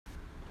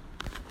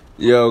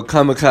Yo,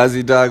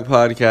 Kamikaze Dog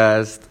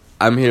Podcast.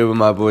 I'm here with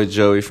my boy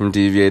Joey from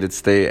Deviated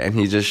State, and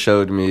he just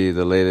showed me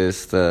the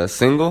latest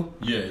single.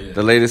 Yeah.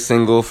 The latest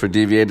single for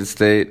Deviated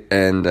State,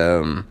 and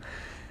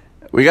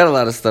we got a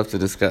lot of stuff to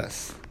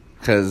discuss.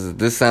 Because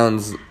this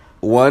sounds,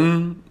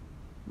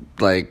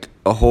 like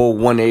a whole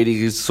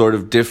 180 sort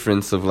of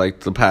difference of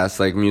like the past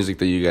like music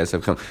that you guys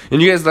have come.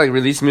 And you guys like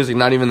released music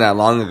not even that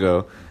long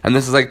ago. And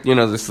this is like,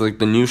 this is like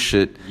the new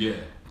shit. Yeah.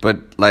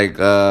 But like,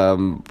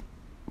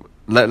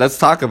 let's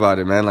talk about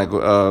it, man. Like,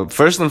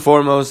 first and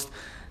foremost,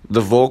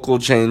 the vocal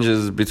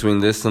changes between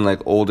this and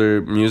like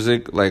older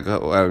music. Like,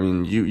 I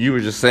mean, you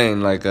were just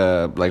saying like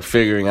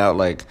figuring out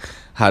like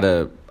how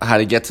to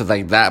get to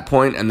like that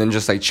point and then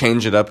just like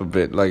change it up a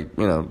bit. Like,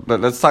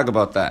 let's talk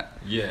about that.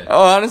 Yeah.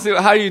 Oh, honestly,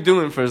 how are you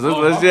doing first? I'm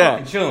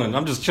fucking chilling.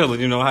 I'm just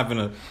chilling, having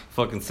a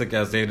fucking sick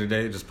ass day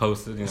today. Just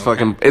posted,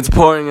 It's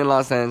pouring in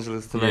Los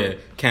Angeles tonight. Yeah,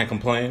 can't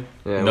complain.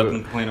 Yeah, nothing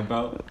to complain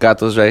about. Got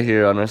those right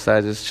here on our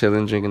side, just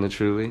chilling, drinking the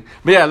Truly.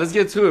 But yeah, let's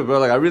get to it, bro.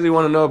 Like, I really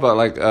want to know about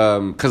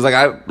cause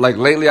like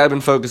lately I've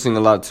been focusing a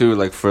lot too,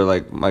 like for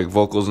like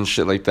vocals and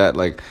shit like that.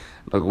 Like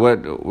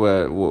what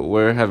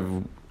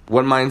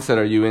mindset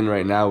are you in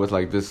right now with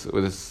like this,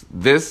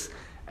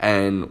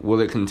 and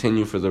will it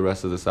continue for the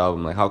rest of this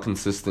album? Like, how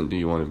consistent do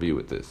you want to be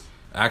with this?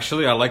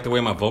 Actually, I like the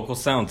way my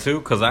vocals sound too,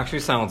 because it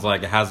actually sounds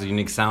like it has a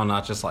unique sound,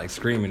 not just like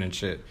screaming and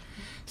shit.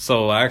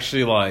 So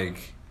actually,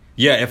 like,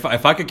 yeah,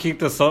 if I could keep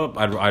this up,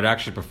 I'd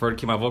actually prefer to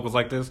keep my vocals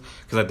like this,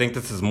 because I think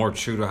this is more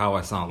true to how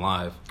I sound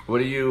live. What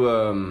do you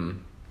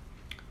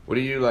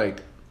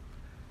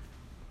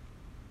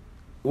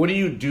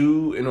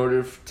do in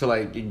order to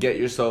like get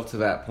yourself to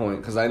that point?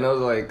 Because I know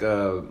like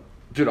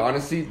dude,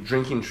 honestly,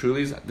 drinking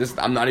Trulies,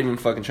 I'm not even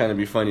fucking trying to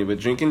be funny, but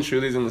drinking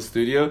Trulies in the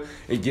studio,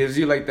 it gives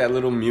you like that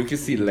little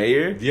mucusy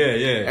layer.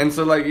 Yeah. And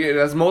so like, yeah,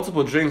 that's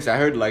multiple drinks. I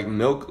heard like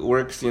milk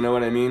works, you know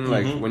what I mean?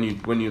 Like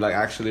Mm-hmm. when you like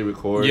actually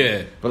record.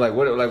 Yeah. But like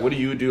what do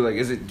you do? Like,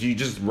 do you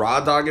just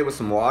raw dog it with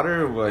some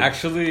water? Or like?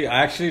 Actually,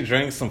 I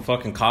drank some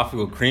fucking coffee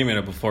with cream in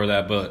it before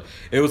that, but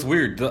it was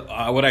weird.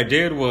 What I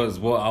did was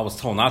what I was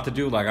told not to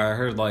do. Like, I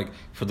heard like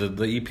for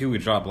the EP we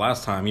dropped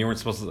last time, you weren't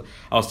supposed to.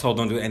 I was told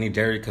don't do any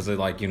dairy because it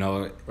like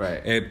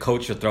right. It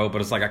coats your throat, but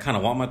it's like I kind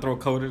of want my throat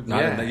coated.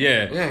 Not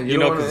Yeah,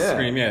 because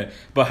scream. Yeah,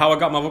 but how I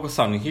got my vocal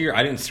sounding here,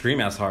 I didn't scream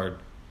as hard.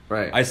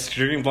 Right. I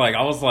screamed like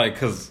I was like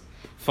because.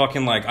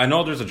 Fucking like I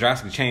know there's a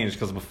drastic change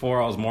because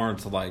before I was more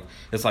into like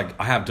it's like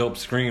I have dope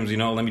screams,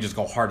 let me just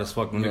go hard as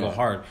fuck, let me go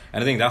hard,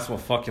 and I think that's what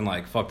fucking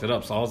like fucked it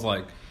up. So I was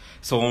like,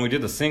 when we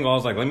did the single, I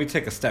was like, let me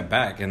take a step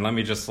back and let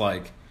me just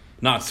like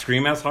not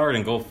scream as hard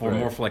and go for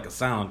more for like a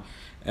sound.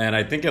 And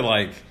I think it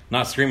like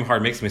not screaming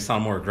hard makes me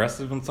sound more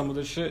aggressive in some of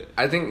this shit.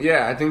 I think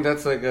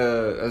that's like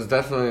that's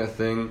definitely a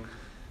thing.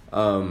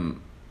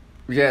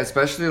 Yeah,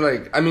 especially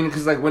like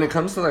because like when it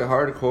comes to like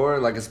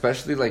hardcore, like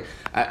especially like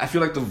I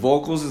feel like the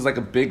vocals is like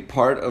a big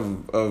part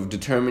of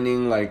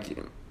determining like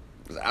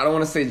I don't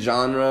want to say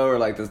genre or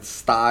like the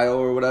style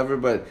or whatever,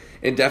 but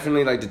it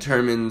definitely like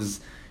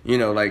determines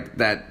like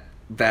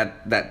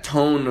that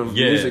tone of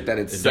music that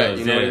it's set.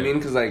 Does, what I mean?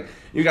 Because like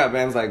you got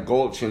bands like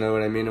Gulch, you know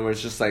what I mean, where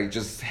it's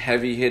just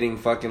heavy hitting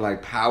fucking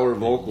like power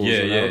vocals.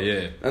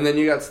 Yeah. And then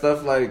you got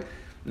stuff like.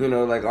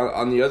 Like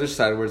on the other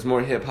side where it's more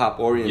hip hop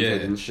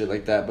oriented and shit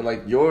like that. But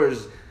like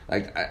yours,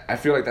 like I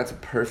feel like that's a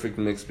perfect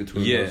mix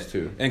between those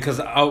two. And because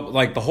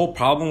like the whole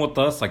problem with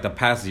us, like the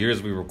past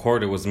years we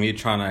recorded, was me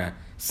trying to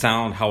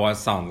sound how I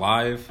sound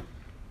live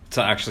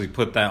to actually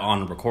put that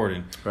on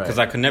recording. Because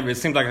it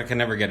seemed like I could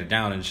never get it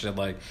down and shit.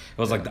 Like it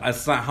was like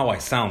that's not how I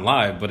sound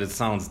live, but it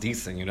sounds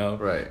decent,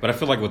 Right. But I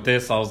feel like with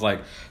this, I was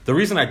like the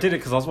reason I did it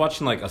because I was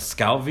watching like a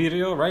Scout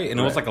video, right? And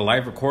it was like a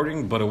live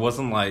recording, but it was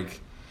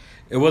like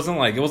a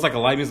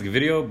live music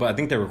video, but I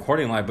think they're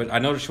recording live. But I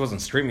noticed she wasn't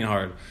streaming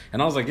hard,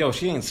 and I was like, "Yo,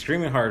 she ain't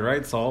streaming hard,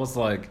 right?" So I was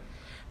like,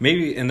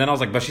 maybe. And then I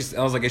was like,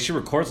 if she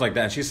records like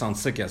that, and she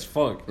sounds sick as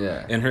fuck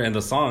in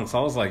the song. So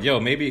I was like, "Yo,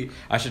 maybe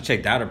I should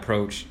take that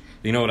approach."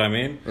 You know what I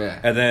mean? Yeah.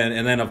 And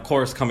then of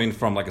course coming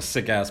from like a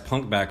sick ass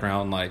punk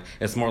background, like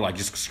it's more like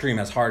just scream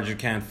as hard as you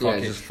can. Fuck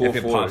it. Just full if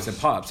it force. pops, it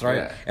pops, right?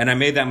 Yeah. And I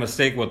made that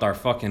mistake with our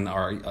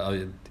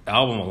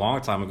album a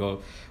long time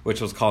ago, which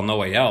was called No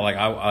Way Out.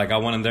 I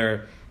went in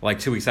there. Like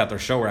 2 weeks after a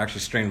show, where I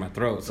actually strained my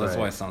throat, so that's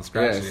why it sounds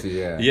scratchy.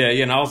 Yeah.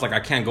 And I was like, I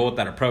can't go with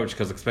that approach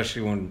because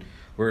especially when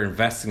we're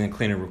investing in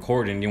cleaning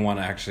recording, you want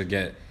to actually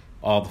get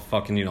all the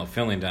fucking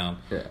feeling down.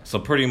 Yeah. So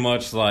pretty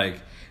much like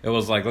it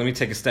was like let me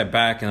take a step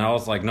back, and I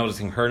was like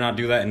noticing her not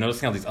do that, and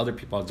noticing how these other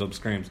people have dope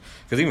screams.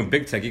 Because even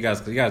Big Tech, you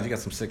guys got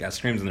some sick ass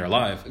screams in their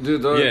live.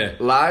 Dude,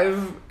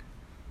 live.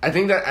 I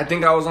think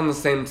I was on the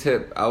same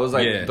tip. I was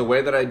like, the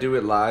way that I do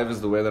it live is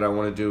the way that I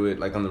want to do it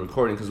like on the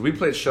recording because we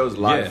played shows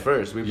live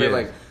first. We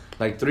played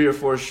like 3 or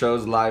 4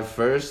 shows live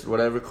first,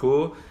 whatever,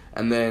 cool.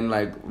 And then,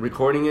 like,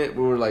 recording it,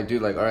 we were like,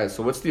 dude, like, all right,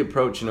 so what's the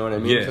approach, you know what I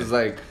mean?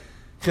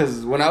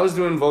 Because when I was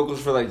doing vocals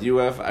for, like,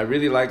 UF, I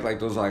really liked, like,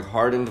 those, like,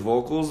 hardened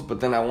vocals. But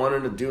then I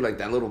wanted to do, like,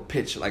 that little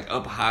pitch, like,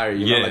 up higher,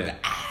 you know?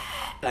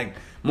 Like,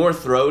 more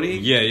throaty.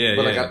 Yeah,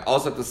 but like yeah.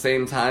 also at the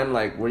same time,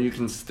 like where you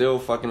can still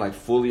fucking like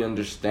fully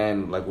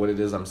understand like what it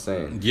is I'm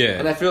saying. Yeah.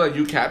 And I feel like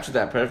you captured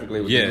that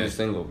perfectly with the new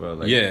single, bro.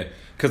 Like, yeah.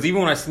 Because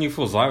even when I seen you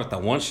fools live at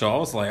that one show, I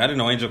was like, I didn't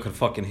know Angel could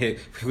fucking hit.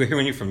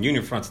 Hearing you from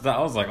Union Front to that,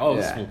 I was like, oh,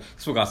 this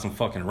fool got some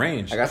fucking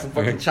range. I got some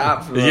fucking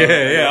chops, bro.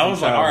 yeah. I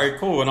was like, all right,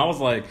 cool. And I was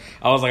like,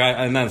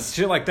 and then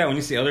shit like that, when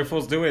you see other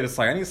fools do it, it's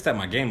like, I need to step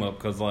my game up.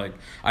 Because, like,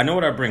 I know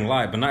what I bring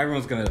live, but not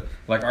everyone's going to,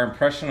 like, our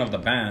impression of the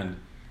band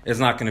is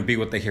not going to be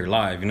what they hear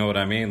live. You know what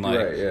I mean? Like,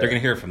 they're going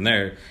to hear it from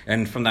there.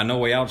 And from that No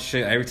Way Out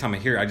shit, every time I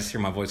hear it, I just hear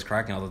my voice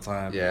cracking all the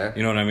time. Yeah.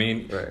 You know what I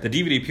mean? Right. The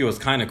DVD EP was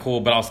kind of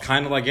cool, but I was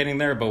kind of like getting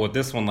there. But with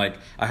this one, like,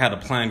 I had a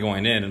plan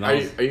going in. And are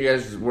you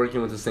guys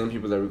working with the same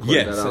people that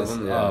recorded that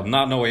album? Yeah.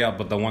 Not No Way Out,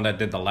 but the one that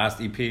did the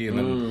last EP. And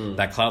then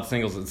that Cloud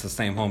Singles, it's the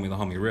same homie, the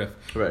homie Riff.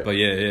 Right. But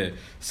yeah.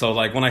 So,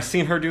 like, when I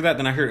seen her do that,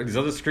 then I heard these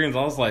other screams,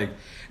 I was like...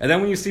 And then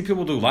when you see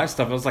people do live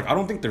stuff, I was like, I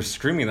don't think they're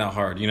screaming that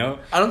hard, you know?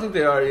 I don't think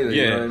they are either,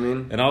 you know what I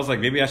mean? And I was like,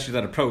 maybe I should do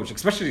that approach.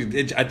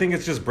 Especially, I think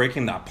it's just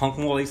breaking that punk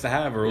mold I used to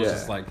have, or it was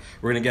just like,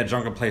 we're going to get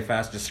drunk and play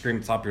fast, just scream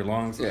at the top of your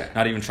lungs. Yeah.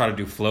 Not even try to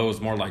do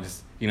flows, more like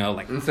just, you know,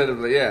 like... Instead of,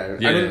 I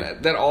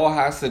mean, that all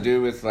has to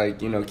do with,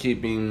 like, you know,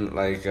 keeping,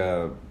 like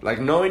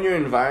knowing your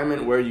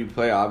environment where you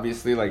play,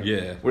 obviously. Like,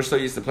 we're so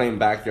used to playing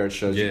backyard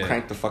shows. You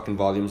crank the fucking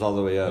volumes all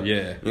the way up.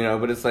 Yeah. You know,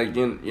 but it's like,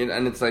 and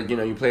it's like, you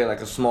know, you play like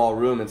a small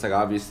room. It's like,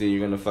 obviously, you're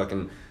going to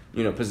fucking...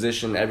 you know,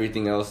 position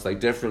everything else like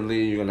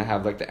differently. You're gonna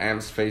have like the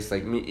amps face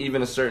like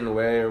even a certain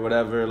way or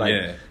whatever. Like,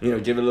 you know,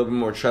 give it a little bit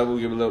more treble,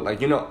 give it a little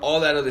like, you know, all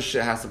that other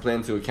shit has to play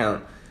into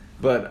account.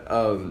 But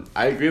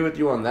I agree with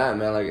you on that,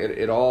 man. Like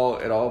it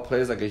all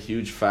plays like a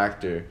huge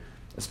factor,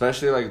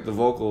 especially like the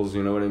vocals.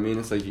 You know what I mean?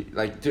 It's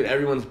like dude,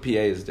 everyone's PA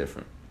is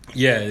different.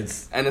 Yeah,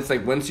 it's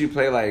like once you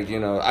play like, you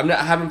know, I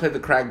haven't played the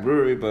Crack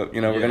Brewery, but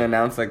you know we're gonna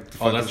announce like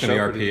the that's gonna be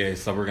our PA,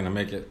 so we're gonna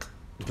make it.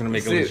 It's gonna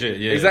make it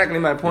legit, Exactly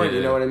my point,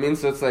 you know what I mean?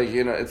 So it's like,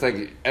 you know, it's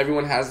like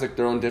everyone has like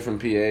their own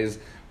different PAs,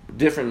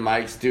 different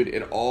mics, dude.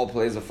 It all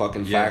plays a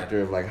fucking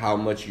factor of like how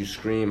much you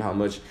scream, how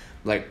much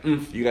like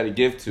you got to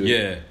give to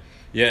it.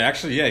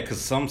 Actually, because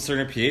some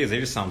certain PAs,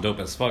 they just sound dope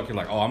as fuck. You're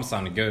like, oh, I'm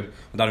sounding good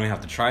without even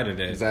have to try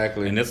today.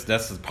 Exactly. And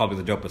that's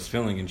probably the dopest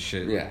feeling and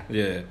shit.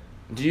 Yeah.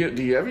 Do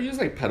you ever use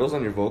like pedals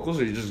on your vocals,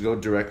 or you just go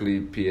directly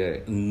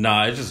PA?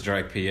 Nah, it's just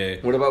direct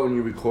PA. What about when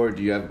you record?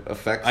 Do you have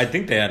effects? I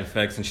think they had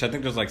effects and shit. I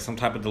think there's like some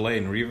type of delay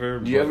and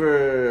reverb. Do you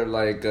ever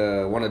like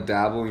want to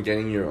dabble in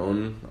getting your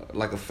own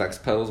like effects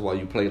pedals while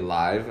you play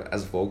live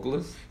as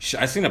vocalist?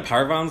 I seen a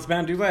Power Violence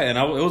band do that, and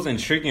it was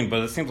intriguing,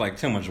 but it seems like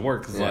too much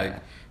work. Cause like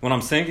when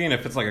I'm singing,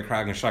 if it's like a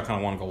cracking shot, I kind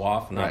of want to go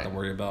off and not have to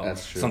worry about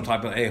some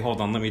type of, hey,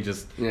 hold on, let me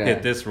just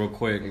hit this real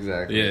quick.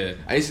 Exactly. Yeah.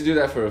 I used to do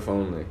that for a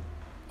phone.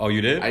 Oh,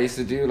 you did? I used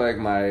to do like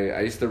I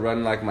used to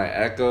run like my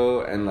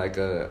echo and like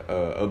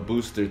a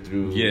booster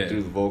through the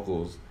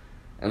vocals,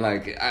 and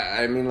like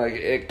I mean like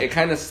it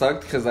kind of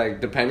sucked because like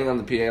depending on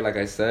the PA, like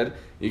I said,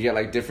 you get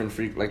like different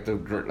like the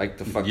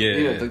fuck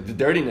you know the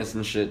dirtiness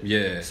and shit.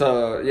 Yeah.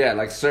 So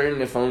like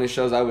certain if only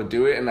shows I would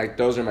do it, and like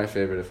those are my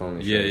favorite if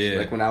only shows. Yeah.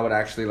 Like when I would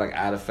actually like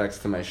add effects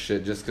to my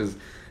shit just because.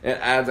 It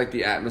adds like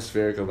the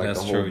atmospheric of like that's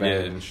the whole true,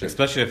 band and shit.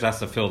 Especially if that's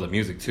the feel of the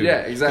music too.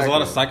 Yeah, exactly. Because a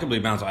lot of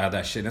psychobilly bands will add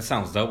that shit and it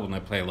sounds dope when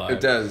they play live. It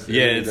does.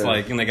 Yeah, it's does.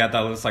 Like, and they got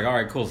that, it's like,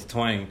 alright, cool, it's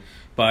twang.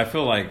 But I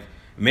feel like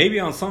maybe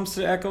on some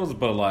shit echoes,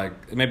 but like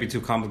it may be too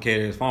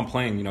complicated. If I'm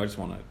playing, you know, I just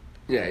want to.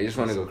 Yeah, you just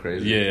want to go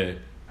crazy. Yeah.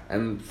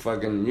 And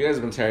fucking, you guys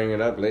have been tearing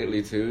it up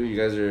lately too. You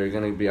guys are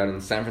gonna be out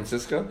in San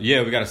Francisco.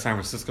 Yeah, we got a San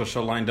Francisco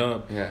show lined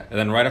up. Yeah, and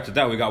then right after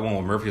that, we got one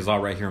with Murphy's Law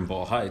right here in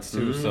Boyle Heights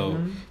too. Mm-hmm.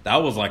 So that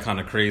was like kind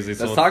of crazy.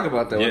 Let's talk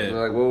about that.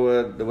 Yeah.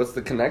 What's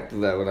the connect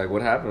of that? Like,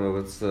 what happened?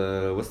 What's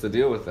the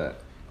deal with that?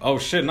 Oh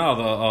shit!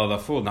 No, the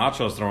fool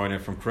Nacho's throwing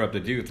it from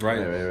Corrupted Youth, right?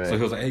 Right. So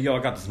he was like, "Hey, yo,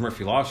 I got this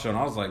Murphy Law show," and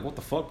I was like, "What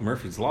the fuck,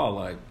 Murphy's Law?"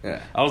 Like,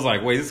 I was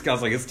like, "Wait, this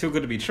guy's like, it's too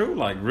good to be true."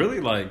 Like, really,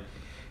 like.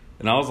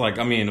 And I was like,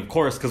 I mean, of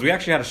course, because we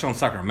actually had a show in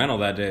Sacramento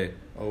that day.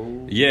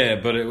 Oh. Yeah,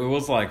 but it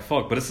was like,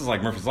 fuck. But this is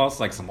like Murphy's Law. It's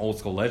like some old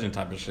school legend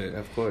type of shit.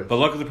 Of course. But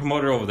luckily the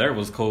promoter over there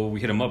was cool.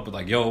 We hit him up with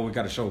like, yo, we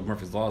got a show with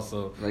Murphy's Law.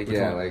 So like,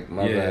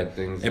 my bad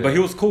things. Yeah. But he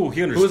was cool.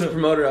 He understood. Who was the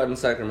promoter out in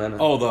Sacramento?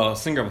 Oh, the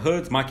singer of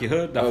Hoods, Mikey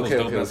Hood. That was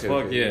dope as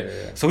fuck.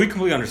 Yeah. So he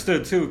completely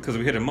understood too because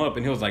we hit him up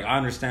and he was like, I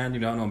understand.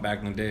 You know, I know him back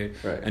in the day.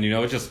 Right. And you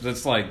know,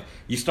 it's like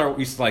you start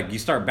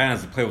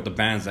bands to play with the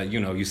bands that you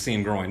know you see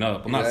him growing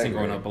up. Well, not seeing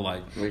growing up, but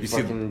like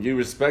you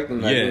respect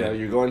them. Like, you know,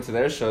 you're going to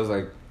their shows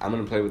like. I'm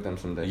gonna play with them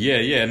someday.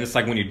 Yeah, and it's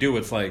like when you do,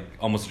 it's like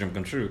almost a dream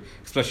come true,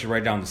 especially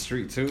right down the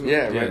street too.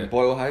 Yeah, right,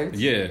 Boyle Heights.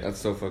 Yeah, that's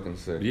so fucking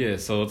sick. Yeah,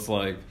 so it's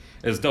like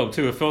it's dope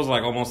too. It feels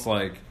like almost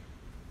like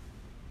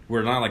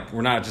we're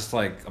not just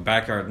like a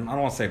backyard. I don't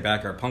want to say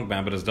backyard punk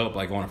band, but it's dope.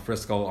 Like going to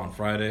Frisco on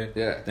Friday,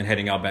 then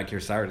heading out back here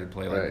Saturday to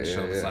play like the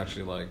show. It's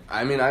actually like.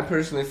 I mean, I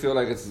personally feel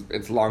like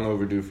it's long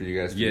overdue for you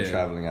guys to be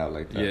traveling out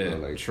like that. Yeah,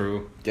 bro. Like,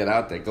 true. Get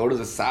out there, go to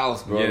the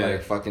South, bro. Yeah.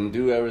 Like fucking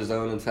do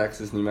Arizona,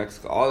 Texas, New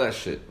Mexico, all that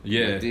shit.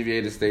 Yeah, like,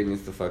 Deviated State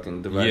needs to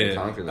fucking divide and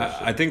conquer that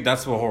shit. I think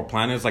that's what our whole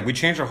plan is. Like we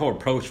changed our whole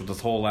approach with this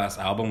whole last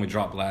album we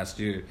dropped last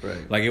year.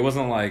 Right. Like it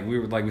wasn't like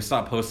we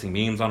stopped posting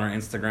memes on our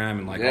Instagram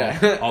and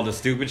like all the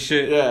stupid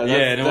shit. Yeah,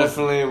 and it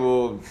definitely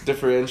will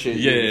differentiate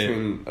you Yeah.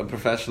 between a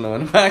professional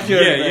and a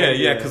backyard band.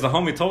 Yeah. Because the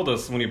homie told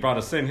us when he brought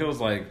us in, he was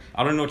like,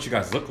 I don't know what you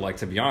guys look like,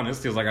 to be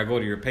honest. He was like, I go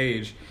to your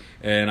page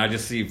and I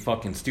just see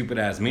fucking stupid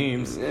ass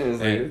memes.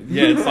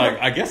 It's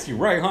like, I guess you're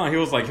right, huh? He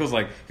was like,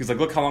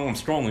 look how long I'm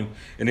scrolling.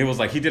 And he was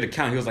like, he did a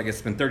count. He was like,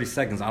 it's been 30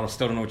 seconds. I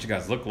still don't know what you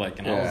guys look like.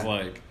 And I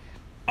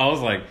was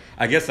like,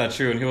 I guess that's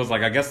true. And he was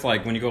like, I guess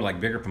like when you go to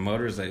like bigger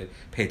promoters, they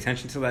pay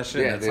attention to that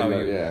shit.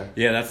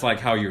 That's like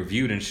how you're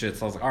viewed and shit.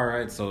 So I was like, all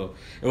right. So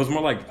it was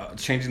more like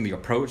changing the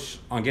approach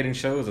on getting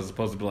shows as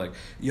opposed to be like,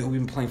 yo, we've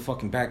been playing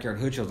fucking backyard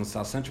hood shows in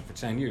South Central for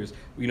 10 years.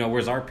 You know,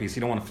 where's our piece? You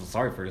don't want to feel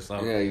sorry for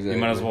yourself. Yeah, exactly.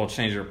 You might as well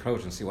change your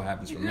approach and see what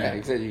happens from there. Yeah,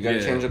 exactly. You got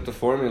to change up the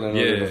formula in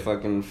order to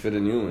fucking fit a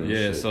new one.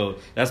 Yeah, so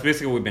that's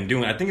basically what we've been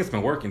doing. I think it's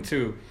been working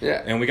too.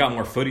 Yeah. And we got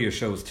more footy of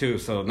shows too.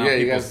 So now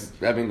you guys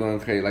have been going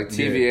crazy. Like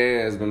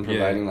TVA has been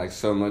providing like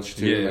so much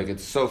too. Like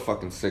it's so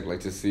fucking sick.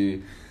 Like to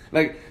see,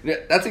 like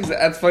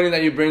that's funny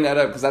that you bring that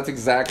up because that's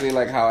exactly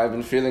like how I've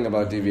been feeling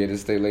about Deviated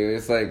State lately.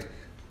 It's like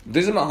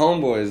these are my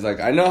homeboys.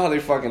 Like I know how they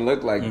fucking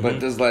look like, but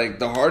does like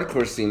the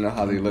hardcore scene know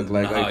how they look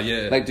like?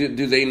 Like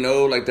do they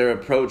know like their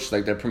approach,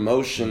 like their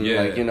promotion?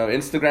 Like you know,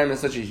 Instagram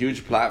is such a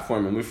huge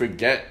platform, and we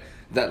forget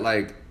that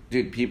like.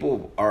 Dude,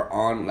 people are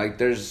on, like,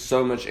 there's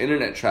so much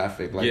internet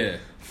traffic. Like,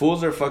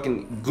 fools are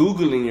fucking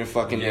Googling your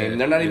fucking name.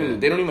 They're not even,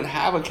 they don't even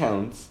have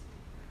accounts.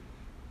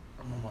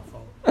 I'm on my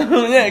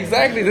phone. Yeah,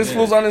 exactly. This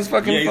fool's on his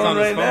fucking phone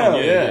right now.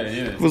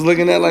 Yeah. Was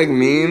looking at, like,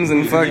 memes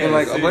and fucking,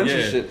 like, a bunch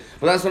of shit.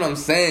 But that's what I'm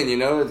saying, you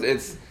know?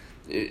 It's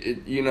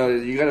you know,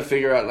 you gotta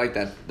figure out, like,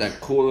 that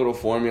cool little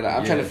formula.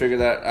 I'm trying to figure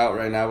that out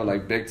right now with,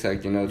 like, Big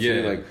Tech, you know,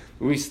 too. Like,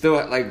 we still,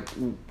 like,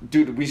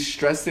 dude, we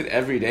stressed it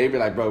every day. Be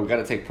like, bro, we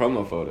gotta take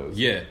promo photos.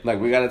 Yeah. Like,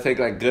 we gotta take,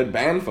 like, good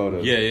band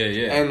photos. Yeah.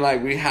 And,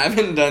 like, we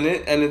haven't done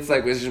it, and it's,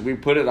 like, we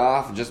put it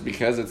off just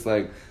because it's,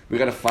 like, we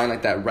gotta find,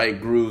 like, that right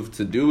groove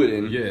to do it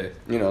in. Yeah.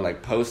 You know,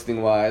 like,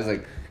 posting-wise.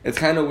 Like, it's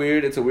kind of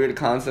weird. It's a weird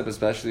concept,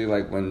 especially,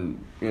 like,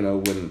 when, you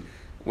know,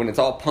 when it's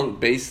all punk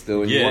based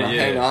still, and you want to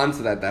hang on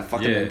to that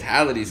fucking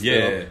mentality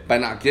still by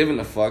not giving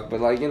a fuck. But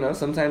like, you know,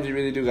 sometimes you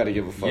really do got to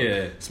give a fuck.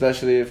 Yeah.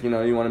 Especially if, you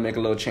know, you want to make a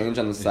little change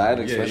on the side,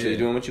 especially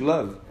doing what you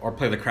love. Or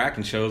play the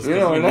Kraken shows. You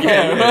know,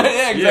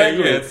 exactly.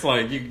 Yeah, it's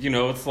like, you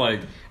know, it's like,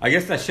 I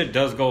guess that shit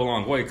does go a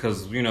long way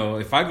because, you know,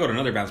 if I go to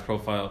another band's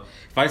profile,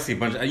 if I see a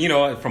bunch of, you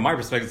know, from my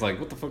perspective, it's like,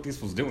 what the fuck these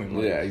fools doing?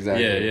 Like,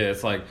 exactly.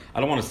 It's like, I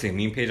don't want to see a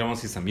meme page. I want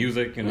to see some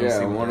music, you know.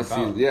 I want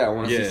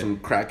to see some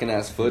cracking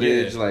ass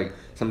footage, like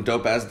some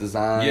dope ass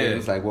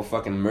designs, like what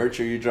fucking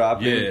merch are you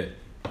dropping?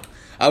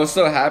 I was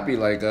so happy,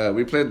 like,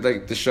 we played,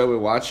 like, the show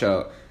with Watch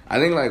Out. I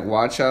think, like,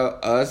 Watch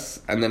Out,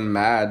 us, and then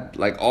Mad,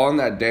 like, all on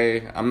that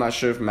day. I'm not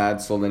sure if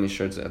Mad sold any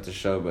shirts at the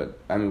show, but,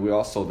 I mean, we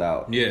all sold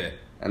out. Yeah.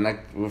 And,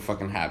 like, we're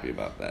fucking happy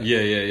about that. Yeah.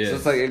 So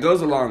it's, like, it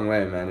goes a long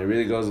way, man. It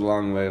really goes a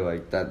long way,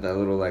 like, that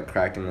little, like,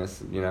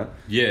 crackiness, you know?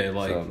 Yeah,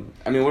 like... So,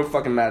 I mean, we're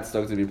fucking mad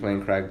stoked to be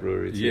playing Crack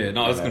Brewery, too. Yeah,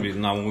 no, it's gonna be...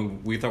 No,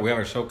 when we thought we have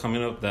our show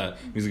coming up, that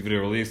music video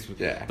release.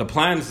 Yeah. The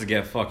plan is to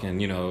get fucking,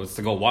 you know, it's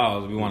to go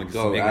wild. We want to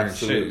go ignorant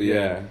shit.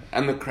 Yeah.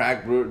 And the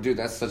Crack Brewery... Dude,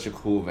 that's such a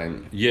cool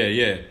venue.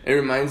 Yeah. It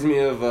reminds me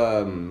of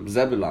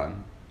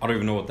Zebulon. I don't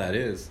even know what that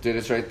is. Dude,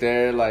 it's right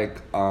there, like,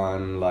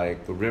 on, like,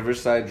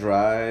 Riverside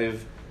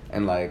Drive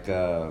and, like,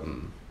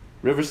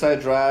 Riverside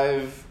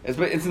Drive.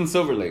 It's in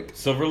Silver Lake.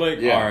 Silver Lake?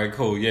 Yeah. All right,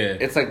 cool, yeah.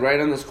 It's, like, right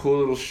on this cool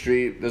little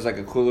street. There's, like,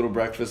 a cool little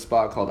breakfast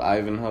spot called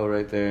Ivanhoe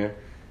right there.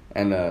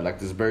 And, like,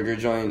 this burger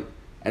joint.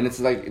 And it's,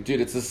 like,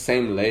 dude, it's the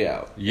same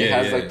layout. Yeah, it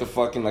has, like, the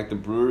fucking, like, the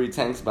brewery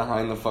tanks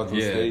behind the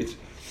fucking stage.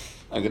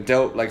 Like, a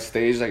dope, like,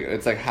 stage. Like,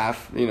 it's, like,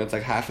 half, you know, it's,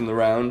 like, half in the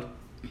round.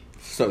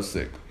 So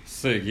sick.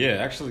 Sick, yeah.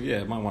 Actually,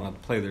 I might want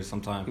to play there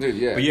sometime. Dude,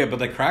 yeah. But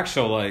the Crack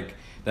show, like...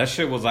 That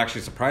shit was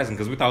actually surprising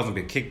because we thought it was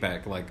going to be a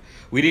kickback. Like,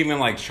 we didn't even,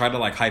 like, try to,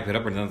 like, hype it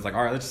up or anything. It's like,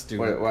 all right, let's just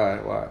do it.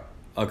 Why?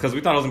 Because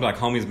we thought it was going to be, like,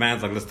 homies,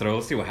 bands. Like,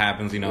 let's see what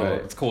happens, you know. Right.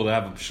 It's cool to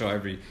have a show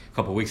every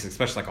couple of weeks,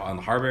 especially, like, on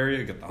the harbor area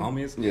to get the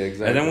homies. Yeah,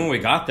 exactly. And then when we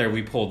got there,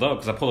 we pulled up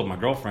because I pulled up my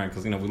girlfriend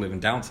because, you know, we live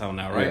in downtown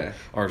now, right? Yeah.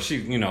 Or she,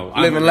 you know.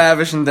 Living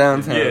lavish in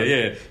downtown.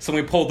 Yeah. So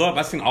when we pulled up,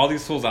 I seen all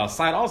these fools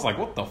outside. I was like,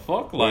 what the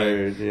fuck? Like,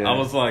 I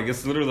was like,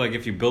 it's literally like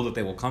if you build it,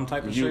 they will come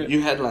type of shit.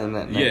 You headline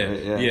that night,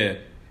 right? Yeah.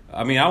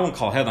 I mean, I won't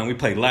call it headline. We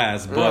played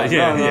last, but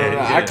no.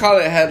 I call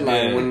it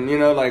headline when, you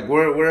know, like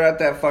we're at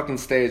that fucking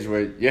stage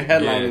where you're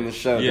headlining the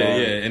show. Yeah,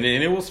 and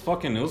it was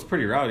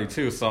pretty rowdy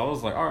too. So I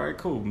was like, all right,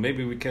 cool.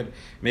 Maybe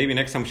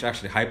next time we should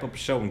actually hype up a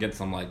show and get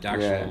some like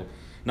actual.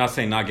 Not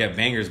saying not get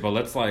bangers, but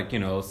let's like, you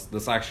know,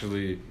 let's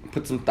actually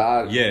put some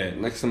thought. Yeah,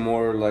 like some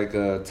more like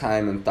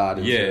time and thought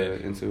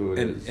into who it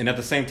is. And at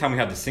the same time, we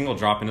had the single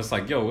drop, and it's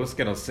like, yo, let's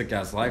get a sick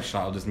ass live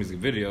shot of this music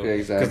video. Yeah,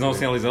 exactly. Because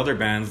seeing all these other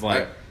bands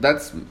like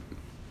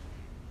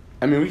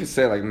I mean, we could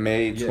say like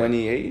May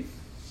 28th.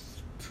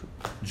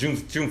 June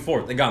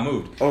 4th. It got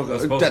moved. Oh,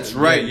 that's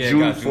right.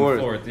 June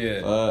 4th.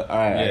 Yeah. All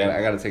right.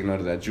 I got to take note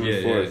of that. June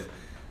 4th.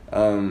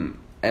 Yeah.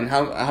 And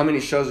how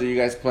many shows are you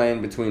guys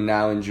playing between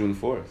now and June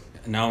 4th?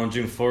 Now on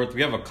June 4th,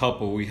 we have a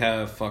couple. We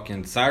have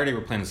fucking Saturday.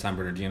 We're playing in San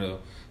Bernardino.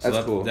 So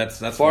that's cool. That's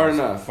far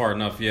enough. Far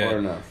enough. Yeah. Far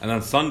enough. And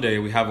then Sunday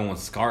we have one with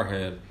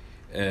Scarhead.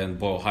 and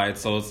Boyle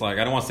Heights. So it's like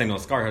I don't want to say no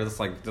Scarhead. It's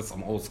like that's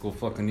some old school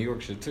fucking New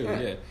York shit too.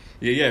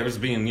 Yeah. It was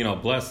being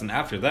blessed. And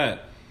after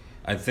that,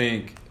 I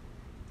think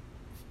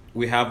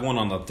we have one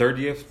on the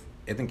 30th.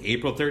 I think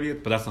April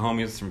 30th, but that's the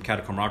homies from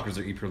Catacomb Rockers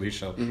or E. Lee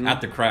show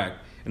at the Crack.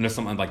 And there's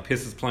something like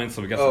Piss is playing,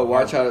 so we got. Oh,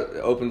 Watch Out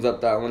opens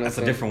up that one. That's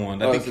a different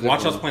one. I think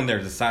Watch Out's playing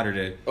there this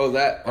Saturday. Oh,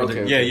 that.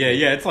 Okay.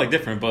 Yeah. It's like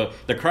different, but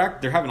the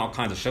Crack, they're having all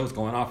kinds of shows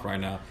going off right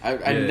now.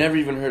 I never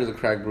even heard of the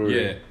Crack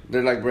Brewery. Yeah,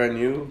 they're like brand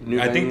new.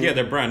 I think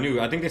they're brand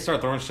new. I think they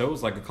started throwing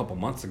shows like a couple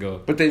months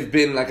ago. But they've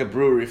been like a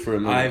brewery for a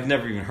minute. I've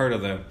never even heard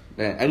of them.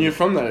 Yeah, and you're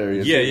from that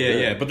area.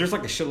 Yeah. But there's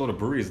like a shitload of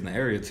breweries in the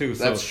area too.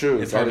 So that's true.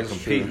 It's hard to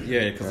compete. True.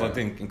 Yeah, because I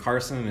think in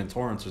Carson and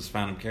Torrance there's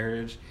Phantom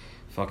Carriage.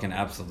 Fucking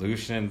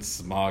Absolution,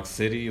 Smog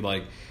City,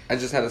 like I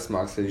just had a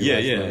Smog City.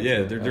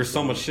 Yeah. There's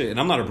so much shit, and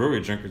I'm not a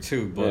brewery drinker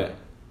too, but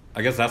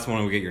I guess that's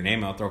when we get your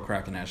name out, throw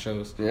cracking at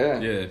shows.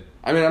 Yeah.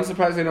 I mean, I'm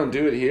surprised they don't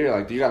do it here.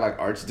 Like, you got like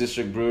Arts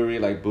District Brewery,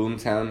 like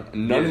Boomtown.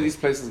 None of these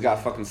places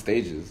got fucking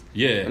stages.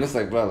 Yeah, and it's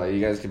like, bro, like you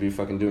guys could be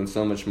fucking doing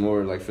so much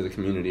more, like for the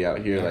community out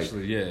here.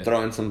 Actually, like,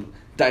 throwing some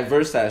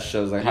diverse ass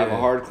shows, like have a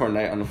hardcore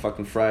night on a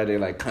fucking Friday,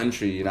 like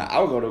country. I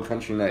would go to a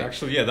country night.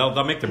 Actually,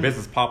 that'll make their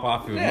business pop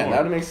off even more.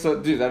 That'd make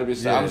that'd be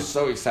so. I'm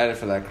so excited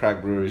for that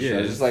Crack Brewery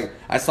show. Just like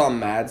I saw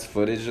Mad's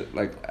footage,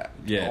 like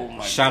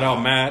shout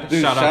out Mad,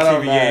 shout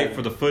out TVA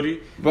for the footy.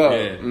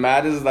 But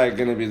Mad is like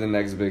gonna be the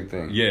next big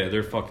thing. Yeah,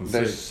 they're fucking sick.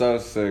 They're so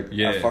sick.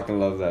 Yeah, I fucking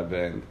love that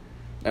band.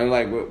 And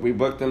like we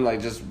booked them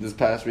like just this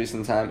past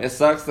recent time. It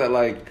sucks that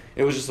like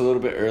it was just a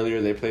little bit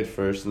earlier. They played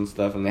first and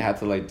stuff, and they had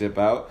to like dip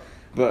out.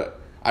 But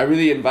I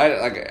really invited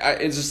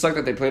it just sucked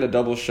that they played a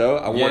double show.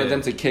 I wanted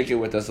them to kick it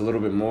with us a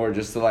little bit more,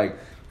 just to like,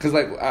 cause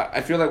like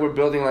I feel like we're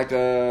building like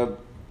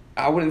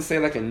I wouldn't say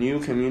like a new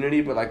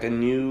community, but like a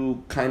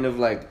new kind of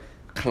like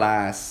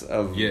class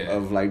of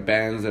like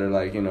bands that are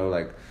like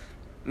like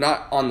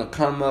not on the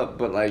come up,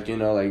 but like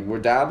like we're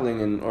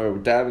dabbling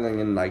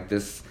in like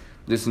this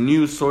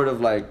new sort of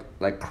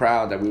like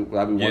crowd that we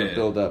want to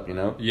build up,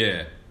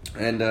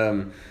 and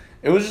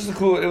it was just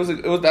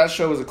that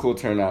show was a cool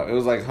turnout. It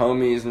was like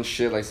homies and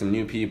shit, like some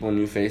new people,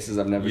 new faces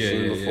I've never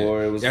seen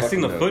before. It was I seen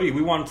the footy.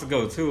 We wanted to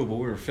go too, but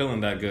we were feeling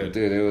that good.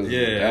 Dude, it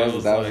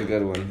was that was a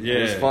good one. Yeah.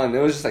 It was fun. It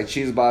was just like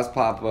Cheese Boss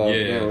pop up.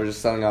 We're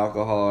just selling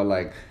alcohol,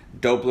 like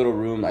dope little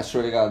room. I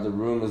swear to God, the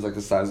room was like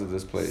the size of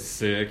this place.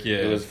 Sick, yeah.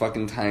 It was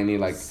fucking tiny.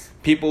 Like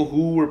people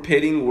who were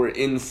pitting were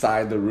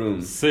inside the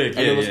room. Sick,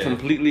 and it was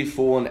completely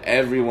full, and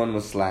everyone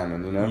was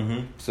slamming.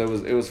 Mm-hmm. So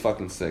it was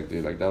fucking sick,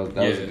 dude. Like that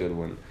was a good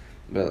one.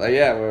 But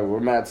we're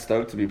mad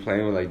stoked to be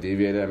playing with like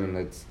Deviated. I mean,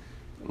 it's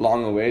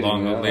long awaited.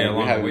 Long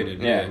awaited.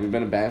 Yeah, we've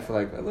been a band for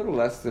like a little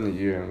less than a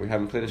year, and we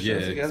haven't played a show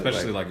together.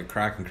 Especially like a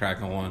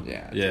cracking one.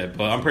 Yeah.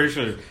 But I'm pretty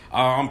sure,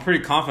 I'm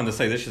pretty confident to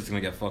say this shit's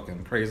gonna get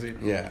fucking crazy.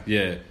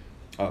 Yeah.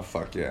 Oh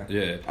fuck yeah.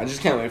 Yeah. I just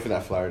can't wait for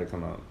that flyer to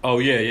come out. Oh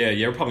yeah.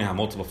 We're probably gonna have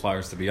multiple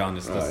flyers, to be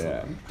honest.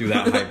 Do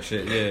that hype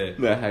shit.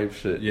 Yeah. That hype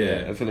shit.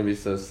 Yeah. It's gonna be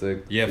so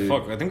sick. Yeah. Dude.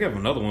 Fuck. I think we have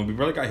another one. We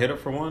really got hit up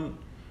for one.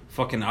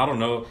 Fucking, I don't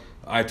know.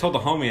 I told the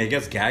homie, I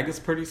guess Gag is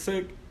pretty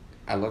sick.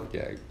 I love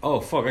Gag. Oh,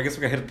 fuck. I guess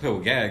we got hit to play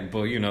with Gag,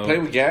 but, Play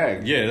with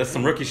Gag. Yeah, that's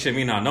some rookie shit,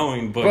 me not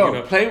knowing, but,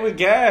 Bro, play with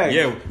Gag.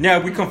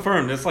 Yeah, we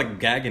confirmed. It's like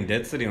Gag in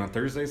Dead City on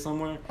Thursday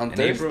somewhere. On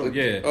Thursday? April?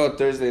 Yeah. Oh,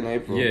 Thursday in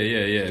April.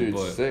 Yeah. Dude,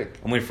 but sick.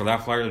 I'm waiting for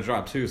that flyer to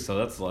drop, too, so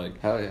that's like...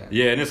 Hell yeah.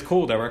 Yeah, and it's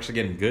cool that we're actually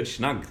getting good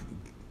shit.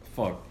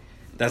 Fuck.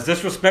 That's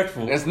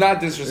disrespectful. It's not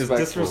disrespectful.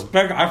 It's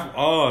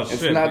disrespectful. Shit.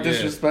 It's not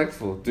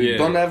disrespectful, dude. Yeah.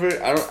 Don't ever.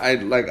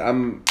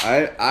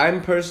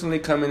 I'm personally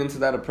coming into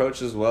that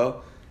approach as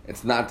well.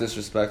 It's not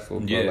disrespectful,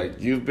 bro. Yeah. Like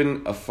you've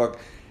been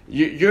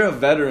you're a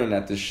veteran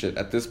at this shit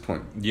at this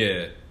point.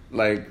 Yeah.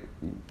 Like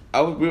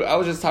I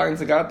was just talking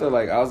to Gato.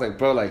 Like I was like,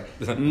 bro, like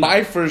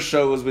my first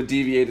show was with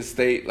Deviated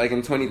State, like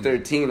in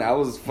 2013. I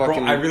was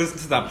fucking. Bro, I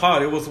re-listened to that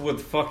pod. It was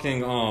with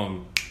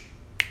fucking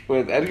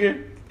with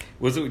Edgar.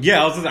 Was it?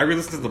 Yeah, I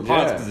re-listened to the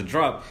pods because it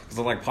dropped because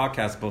I like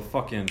podcasts. But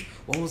fucking,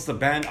 what was the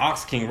band?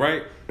 Ox King,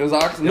 right? It was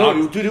Ox.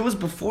 No, dude, it was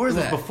before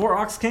that. It was before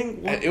Ox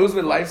King. What? It was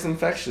with Life's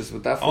Infectious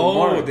with that.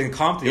 Oh, in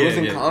Compton. It was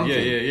in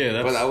Compton.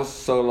 Yeah. But that was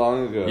so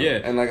long ago. Yeah,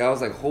 and like I was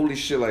like, holy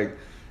shit, like.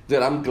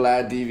 Dude, I'm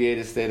glad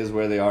Deviated State is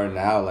where they are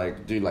now.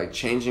 Like, dude, like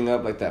changing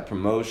up like that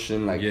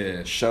promotion,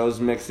 like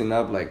shows mixing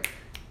up, like.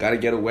 Gotta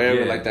get aware of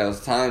it like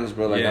those times,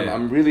 bro. Like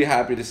I'm really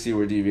happy to see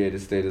where Deviated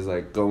State is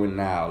like going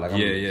now. Like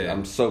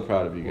I'm so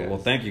proud of you guys. Well,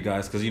 thank you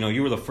guys, because you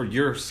were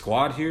your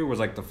squad here was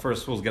like the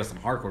first fools to get some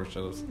hardcore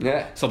shows.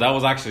 Yeah. So that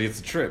was actually it's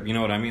a trip. You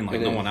know what I mean?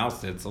 Like no one else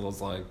did. So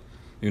it's like,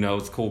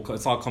 it's cool.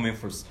 It's all coming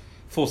for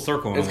full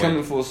circle. It's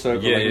coming full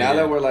circle. Yeah, like now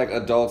that we're like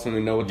adults and we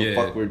know what the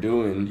fuck we're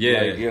doing.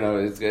 Yeah.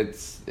 Like,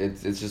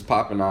 it's just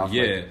popping off.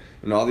 Yeah.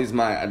 Like, all these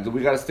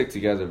we gotta stick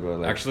together, bro.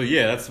 Like, actually,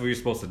 that's what you're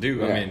supposed to do.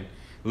 Yeah. I mean.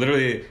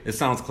 Literally, it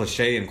sounds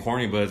cliche and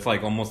corny, but it's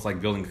like almost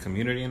like building a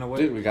community in a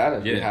way. Dude, we got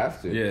it. Yeah. We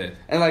have to. Yeah.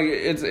 And like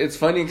it's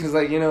funny because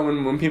like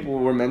when people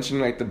were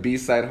mentioning like the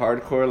B-side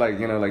hardcore like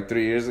like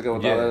 3 years ago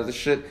with all that other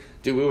shit,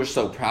 dude, we were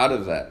so proud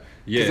of that.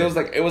 Yeah. it was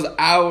like, it was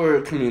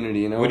our community,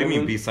 you know What do I you mean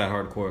mean? B-side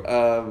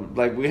hardcore?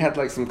 Like we had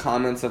like some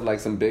comments of like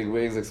some big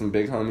wigs, like some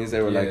big homies.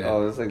 They were like, Yeah.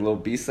 "Oh, it's like little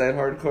B-side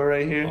hardcore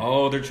right here."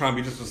 Oh, they're trying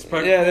to be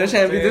disrespectful. Yeah, they're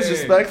trying to be Dang.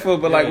 disrespectful,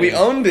 but like Yeah. we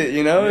owned it,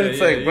 you know. Yeah, It's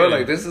yeah, like, bro, yeah.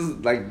 like this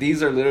is like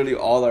these are literally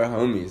all our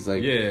homies,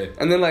 like. Yeah.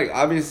 And then like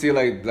obviously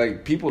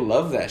like people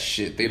love that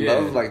shit. They Yeah.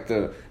 love like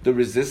the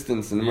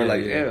resistance, and we're Yeah,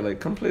 like, yeah. yeah, like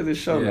come play this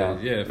show Yeah, now.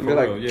 yeah, And for be real,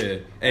 like, yeah.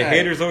 Hey, hey.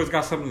 haters always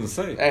got something to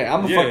say. Hey,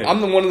 I'm Yeah.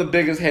 I'm the one of the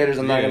biggest haters.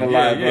 I'm not Yeah, gonna yeah,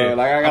 lie, yeah. bro.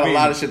 Like I got I mean, a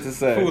lot of shit to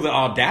say. Who the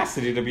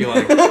audacity to be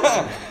like,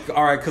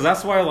 all right, because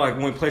that's why like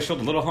when we play show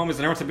with the little homies, and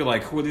everyone to be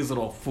like, who are these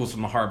little fools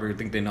from the harbor who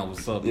think they know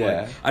what's up? Yeah.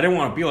 Like, I didn't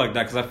want to be like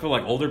that because I feel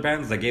like older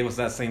bands that gave us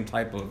that same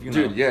type of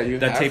Dude, yeah, you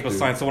that have type of to.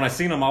 sign. So when I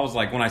seen them, I was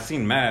like, when I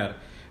seen Mad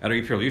at our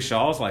EPLU show,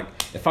 I was like,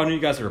 if I knew you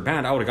guys were a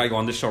band, I would have got you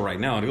on this show right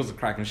now, and it was a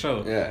cracking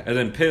show. Yeah. And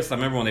then Pissed, I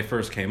remember when they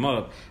first came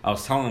up, I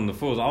was telling the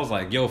fools, I was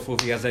like, yo, fool,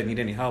 if you guys need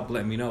any help,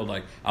 let me know.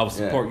 Like, I will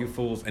support you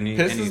fools. And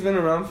Piss has been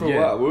around for Yeah.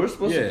 a while. We were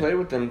supposed Yeah. to play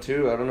with them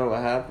too. I don't know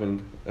what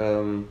happened.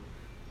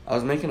 I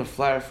was making a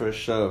flyer for a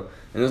show,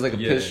 and it was like a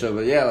Yeah. Piss show.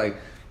 But yeah, like,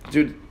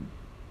 dude,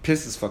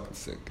 Piss is fucking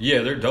sick. Yeah,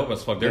 they're dope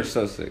as fuck. They're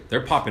so sick.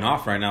 They're popping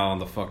off right now on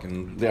the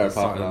fucking. They are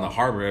popping in the off.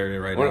 harbor area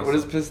right now. What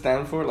does Piss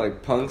stand for?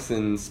 Like punks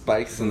and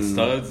spikes and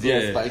studs? Yeah,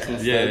 Yeah. spikes and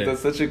studs. Yeah.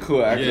 That's such a cool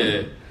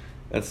acronym. Yeah.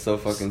 That's so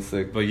fucking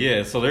sick. But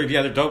yeah, so they're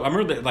dope. I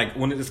remember that, like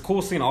when it's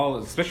cool seeing all,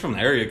 especially from the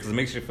area, because it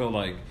makes you feel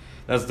like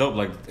that's dope.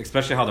 Like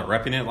especially how they're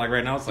repping it. Like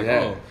right now, it's like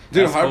Yeah. oh,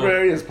 Dude, that's Harbor cool.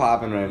 area is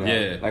popping right now.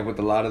 Yeah. Like with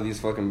a lot of these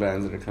fucking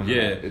bands that are coming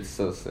Yeah. out. It's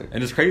so sick.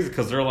 And it's crazy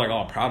because they're like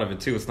all proud of it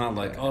too. It's not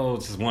like oh,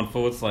 it's just one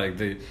fool. It's like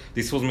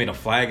these fools made a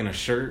flag and a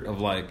shirt of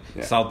like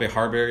Yeah. South Bay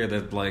Harbor area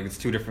that like it's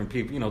two different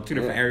people, two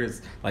different Yeah.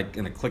 areas like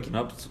in a clicking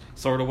up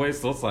sort of way.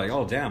 So it's like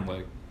oh damn,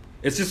 like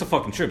it's just a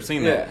fucking trip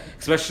seeing Yeah. that,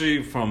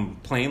 especially from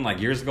playing like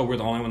years ago. We're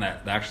the only one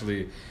that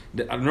actually.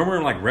 I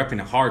remember like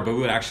repping it hard, but we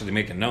would actually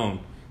make it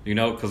known.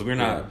 Because we're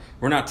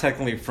not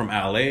technically from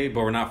LA,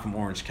 but we're not from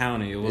Orange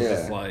County. It was Yeah.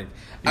 just like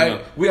I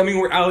mean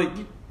we're LA.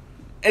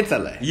 It's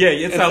LA. Yeah,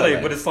 it's LA,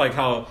 but it's like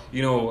how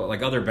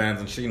like other bands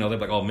and shit. They're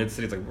like all mid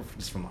cities, like we're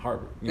just from the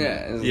harbor. you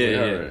know?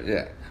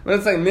 Yeah. But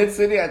it's like mid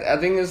city. I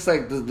think it's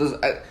like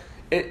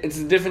it's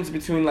the difference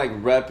between like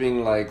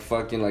repping like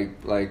fucking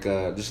like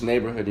just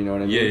neighborhood. You know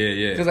what I mean?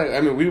 Yeah. Because like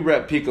I mean we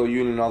rep Pico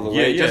Union all the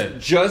way. Yeah.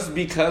 Just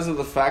because of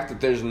the fact that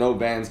there's no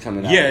bands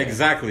coming out. Yeah,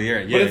 exactly.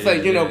 Yeah, But it's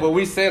like yeah. but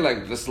we say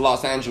like this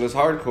Los Angeles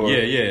hardcore.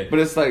 Yeah. But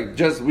it's like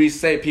just we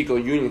say Pico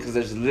Union because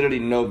there's literally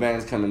no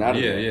bands coming out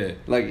of Yeah, there. yeah.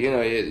 Like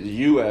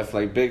UF,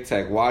 like Big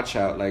Tech, Watch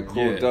Out, like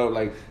Cool Yeah. Dope,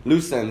 like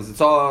Loose Ends. It's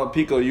all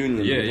Pico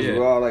Union. Yeah, because yeah.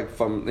 We're all like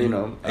from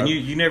And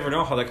you never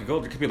know how that could go.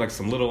 There could be like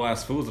some little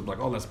ass fools that be like,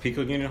 oh, that's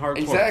Pico Union hardcore.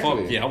 Exactly.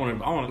 Fuck yeah, I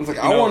want. It's like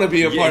I want to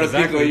be a part of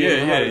Pico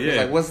Union. Yeah. It's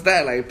like what's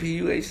that? Like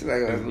PUH,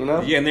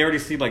 like Yeah, and they already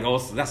see like, oh,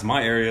 that's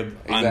my area.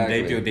 Exactly. And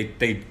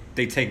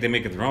they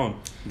make it their own.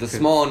 the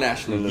small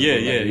nationalism. Yeah.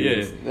 that we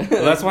use.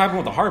 Well, that's what happened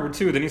with the harbor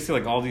too. Then you see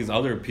like all these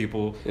other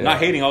people Yeah. not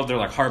hating. Oh, they're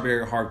like harbor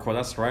area hardcore.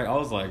 That's right. I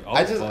was like, oh,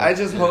 I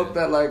just hope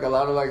that like a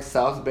lot of like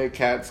South Bay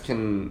cats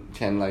can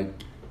like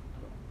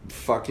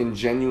fucking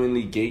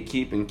genuinely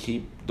gatekeep and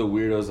keep the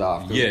weirdos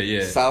off. 'Cause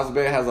Yeah. South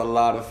Bay has a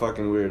lot of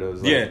fucking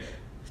weirdos. Like, Yeah.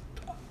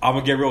 I'm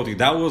gonna get real with you.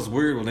 That was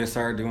weird when they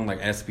started doing like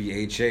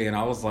SBHA, and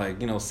I was like,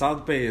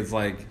 South Bay is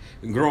like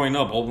growing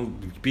up,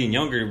 being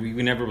younger. We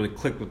never really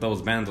clicked with those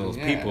bands, those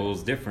Yeah. people. It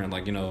was different,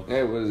 like It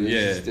was. Yeah.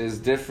 It's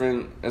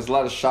different. There's a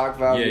lot of shock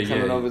value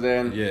coming over there,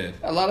 and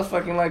a lot of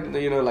fucking like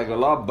like a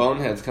lot of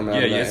boneheads coming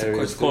out of that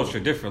area. it's culture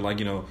different. Like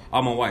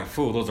I'm a white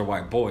fool. Those are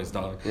white boys,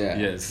 dog. Yeah.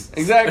 Yes.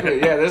 Exactly.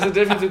 Yeah. There's a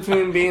difference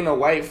between being a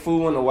white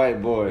fool and a white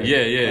boy. Yeah.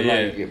 And,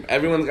 like,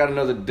 everyone's got to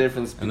know the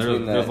difference And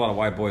between there's that. a lot of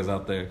white boys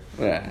out there.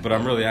 Yeah. But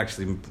I'm really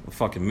actually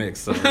fucking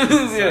mixed. So Yeah,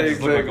 I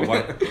just look like a exactly.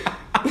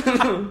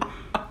 white.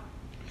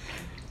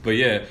 But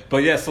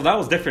yeah, so that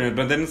was different.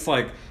 But then it's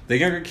like the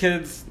younger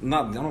kids, I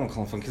don't want to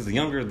call them fun kids. The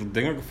younger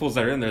fools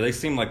that are in there, they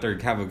seem like they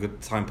have a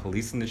good time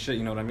policing this shit.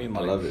 You know what I mean?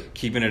 Like, I love it.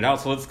 Keeping it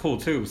out, so it's cool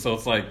too. So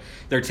it's like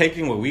they're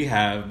taking what we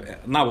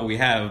have, not what we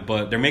have,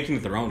 but they're making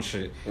it their own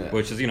shit, Yeah.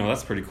 which is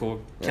that's pretty cool.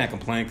 Can't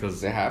complain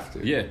because They have to.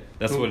 Yeah,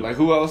 that's what.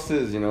 Who else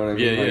is? You know what I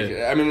mean? Yeah, like,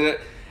 yeah. I mean,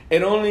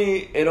 it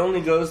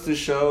only goes to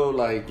show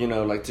like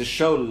to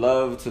show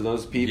love to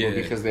those people Yeah.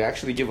 because they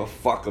actually give a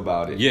fuck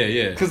about it.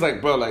 Yeah. Because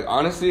like, bro, like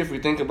honestly, if we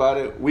think about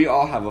it, we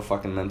all have a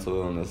fucking mental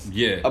illness.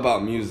 Yeah.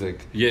 About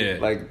music. Yeah.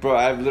 Like, bro,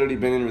 I've literally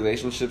been in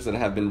relationships that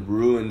have been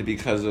ruined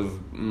because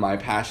of my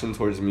passion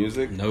towards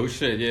music. No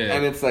shit. Yeah.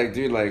 And it's like,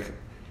 dude, like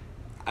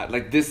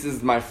this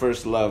is my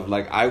first love.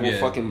 Like I will Yeah.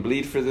 fucking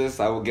bleed for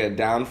this. I will get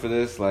down for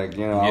this. Like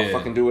I'll Yeah.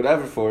 fucking do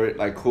whatever for it.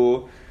 Like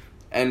cool.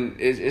 And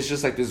it's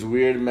just like this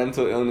weird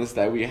mental illness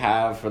that we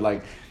have for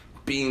like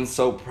being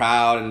so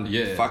proud and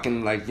Yeah.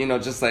 fucking like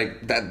just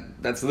like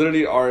that's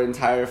literally our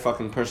entire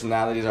fucking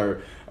personalities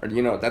are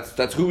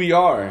that's who we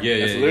are. Yeah,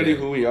 That's yeah, literally yeah.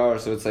 who we are.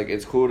 So it's like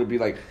it's cool to be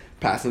like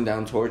passing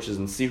down torches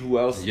and see who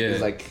else Yeah.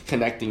 is like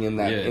connecting in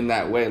that Yeah. in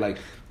that way. Like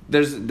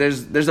there's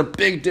a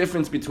big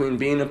difference between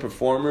being a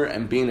performer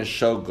and being a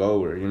show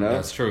goer,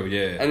 That's true.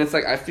 Yeah. And it's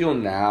like I feel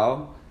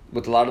now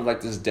with a lot of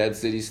like this Dead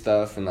City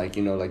stuff and like,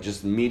 you know, like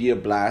just media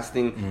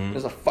blasting,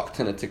 there's a fuck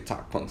ton of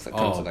TikTok punks that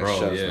come to like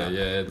shows now.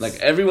 Yeah, like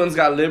everyone's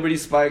got Liberty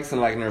Spikes and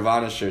like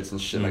Nirvana shirts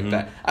and shit like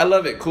that. I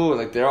love it. Cool.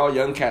 Like they're all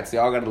young cats. They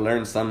all got to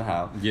learn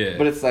somehow. Yeah.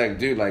 But it's like,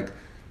 dude, like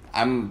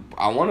I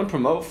want to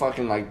promote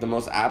fucking like the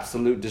most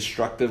absolute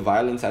destructive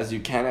violence as you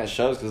can at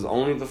shows, because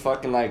only the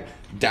fucking like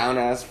down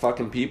ass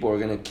fucking people are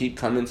gonna keep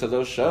coming to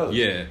those shows.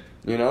 Yeah.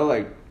 You know,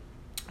 like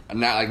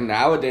now, like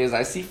nowadays,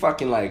 I see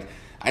fucking like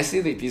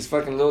like these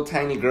fucking little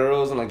tiny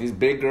girls and like these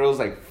big girls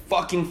like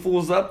fucking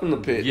fools up in the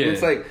pit. Yeah. And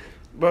it's like,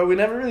 bro, we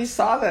never really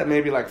saw that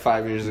maybe like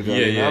 5 years ago.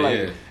 Yeah, you know? yeah, like,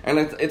 yeah. And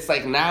it's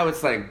like now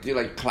it's like, dude,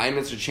 like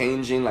climates are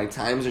changing, like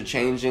times are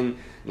changing.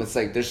 And it's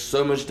like there's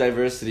so much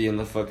diversity in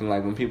the fucking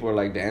like when people are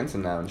like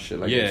dancing now and shit.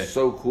 Like it's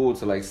so cool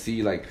to like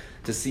see like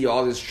to see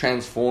all this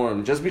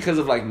transform just because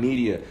of like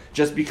media,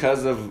 just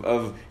because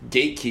of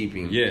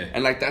gatekeeping. Yeah.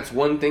 And like that's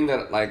one thing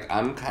that like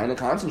I'm kind of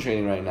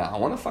concentrating right now. I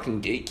want to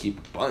fucking gatekeep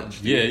a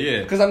bunch. Dude. Yeah,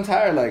 yeah. Because I'm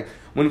tired. Like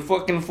when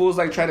fucking fools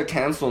like try to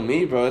cancel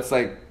me, bro. It's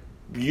like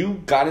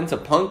you got into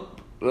punk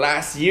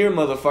last year,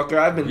 motherfucker.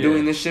 I've been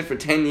doing this shit for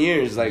 10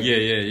 years. Like,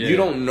 you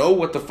don't know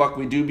what the fuck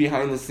we do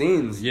behind the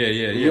scenes.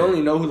 You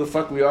only know who the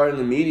fuck we are in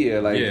the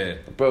media.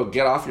 Like, bro,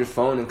 get off your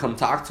phone and come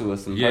talk to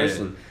us in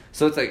person.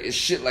 So it's like, it's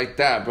shit like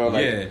that, bro.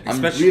 Like, I'm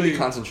really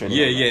concentrating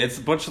on that. It's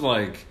a bunch of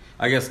like,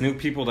 I guess, new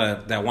people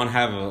that want to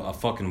have a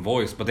fucking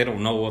voice, but they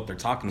don't know what they're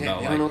talking about.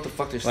 They like, don't know what the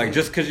fuck they're saying. Like,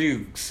 just because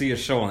you see a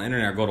show on the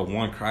internet or go to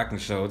one Kraken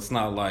show, it's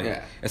not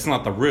like, it's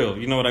not the real,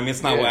 you know what I mean?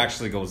 It's not what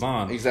actually goes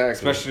on. Exactly.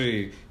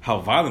 Especially how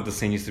violent the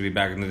scene used to be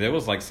back in the day. It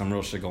was like some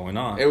real shit going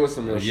on. It was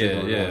some real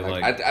shit going on.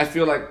 Like, I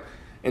feel like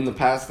in the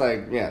past,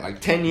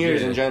 like 10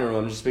 years in general,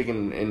 I'm just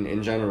speaking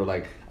in general,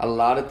 like, a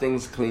lot of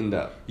things cleaned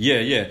up.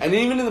 And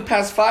even in the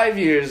past 5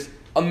 years,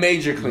 a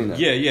major cleanup.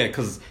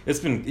 Because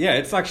it's been,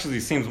 it actually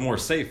seems more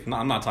safe. No,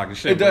 I'm not talking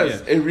shit. It does.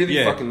 It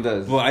really fucking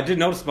does. Well, I did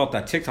notice about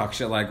that TikTok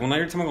shit. Like, when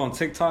every time I go on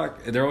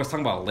TikTok, they're always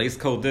talking about lace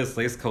code this,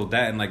 lace code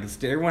that, and like,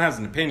 everyone has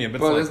an opinion. But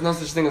there's no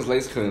such thing as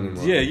lace code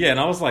anymore. And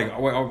I was like,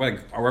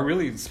 are we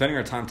really spending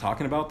our time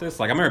talking about this?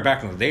 Like, I remember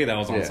back in the day that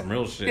was on some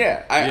real shit.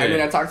 I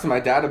mean, I talked to my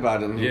dad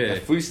about it, and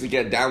if we used to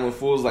get down with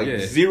fools, like,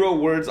 0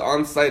 words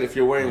on site if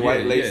you're wearing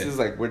white laces,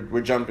 like,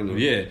 we're jumping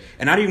you.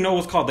 And I didn't even know it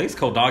was called lace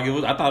code, dog.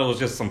 I thought it was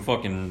just some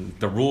fucking,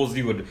 the rules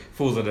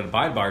fools that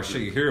abide by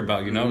shit you hear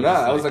about, you know?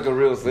 Nah, that was like a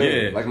real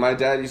thing. Like my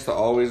dad used to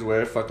always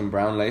wear fucking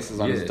brown laces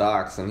on his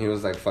docks, and he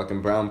was like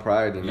fucking brown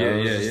pride, you know?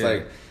 It was just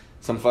like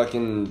some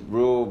fucking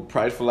real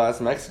prideful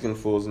ass Mexican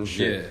fools and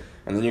shit.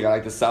 And then you got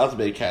like the South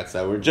Bay cats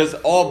that were just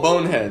all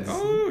boneheads.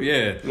 Oh yeah.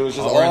 It was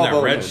just all all that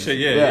boneheads. red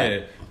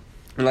shit,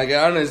 And like,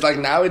 I don't know, it's like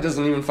now it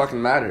doesn't even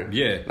fucking matter.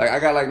 Yeah. Like I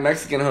got like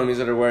Mexican homies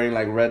that are wearing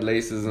like red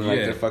laces and like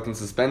their fucking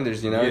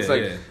suspenders, you know? It's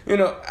like, you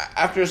know,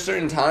 after a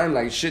certain time,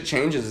 like shit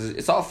changes.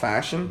 It's all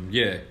fashion.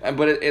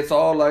 But it's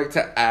all like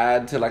to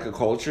add to like a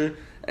culture.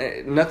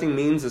 Nothing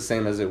means the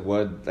same as it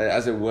would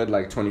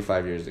like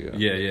 25 years ago.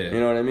 You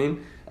know what I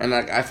mean? And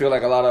like I feel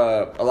like a lot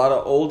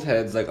of old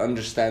heads like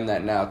understand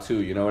that now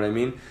too, you know what I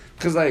mean?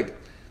 Cuz like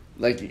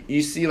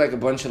you see like a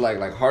bunch of like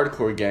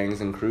hardcore gangs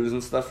and crews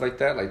and stuff like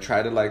that, like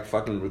try to like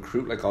fucking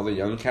recruit like all the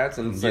young cats,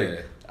 and it's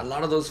like a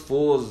lot of those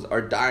fools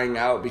are dying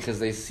out because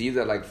they see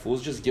that like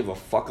fools just give a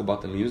fuck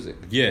about the music.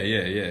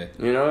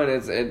 You know,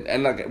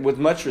 and like with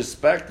much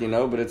respect, you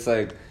know, but it's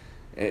like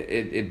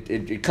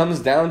it comes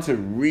down to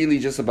really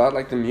just about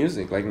like the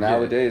music like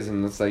nowadays,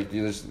 and it's like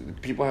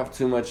people have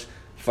too much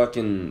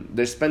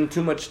they spend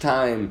too much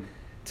time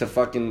to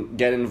fucking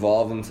get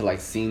involved into like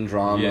scene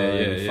drama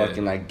and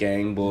fucking like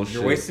gang bullshit.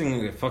 You're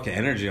wasting fucking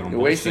energy on bullshit.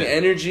 You're wasting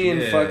energy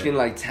and fucking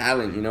like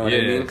talent, you know what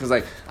I mean? Because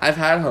like I've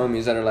had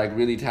homies that are like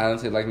really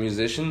talented like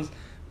musicians,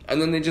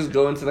 and then they just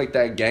go into like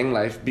that gang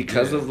life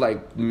because of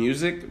like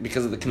music,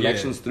 because of the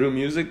connections through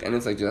music, and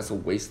it's like, dude, that's a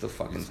waste of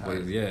fucking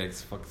time.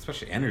 It's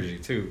especially energy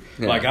too.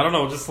 Like I don't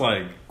know, just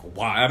like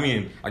why? I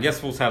mean, I guess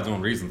fools have their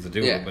own reasons to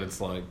do it, but it's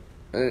like.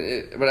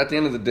 But at the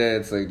end of the day,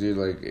 it's like, dude,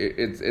 like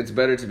it's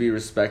better to be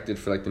respected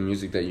for like the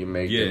music that you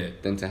make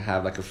than to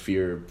have like a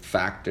fear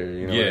factor,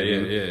 you know? What I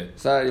mean?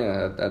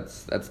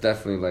 So that's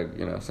definitely like,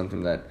 you know,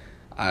 something that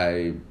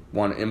I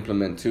want to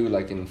implement too,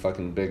 like in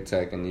fucking big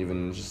tech, and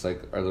even just like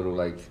our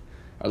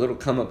little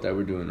come up that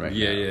we're doing right now.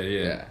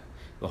 Yeah.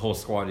 The whole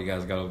squad you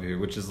guys got over here,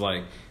 which is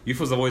like, you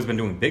folks have always been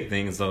doing big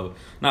things, though.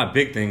 Not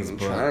big things, but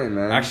trying,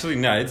 man. Actually,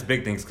 no, it's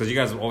big things, because you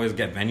guys always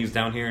get venues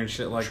down here and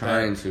shit like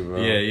trying that. To,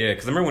 bro. Yeah,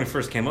 because I remember when it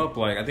first came up,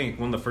 like, I think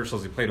one of the first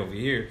shows we played over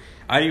here,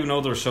 I didn't even know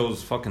there were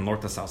shows fucking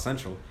north to South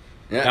Central.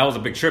 Yeah. That was a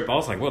big trip. I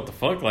was like, what the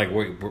fuck? Like,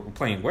 we're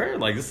playing where?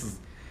 Like, this is...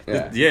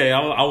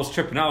 I was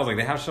tripping out. I was like,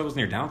 they have shows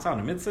near downtown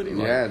and Mid-City?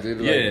 Like,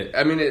 dude. Like,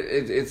 I mean,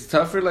 it's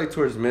tougher, like,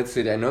 towards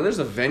Mid-City. I know there's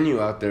a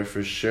venue out there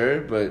for sure,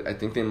 but I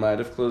think they might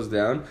have closed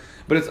down.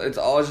 But it's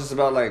all just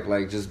about,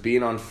 like just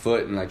being on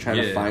foot and, like, trying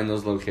to find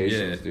those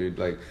locations, dude.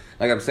 Like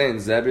I'm saying,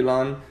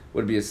 Zebulon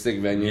would be a sick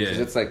venue because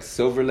it's, like,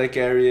 Silver Lake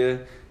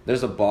area.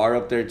 There's a bar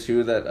up there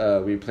too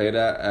that we played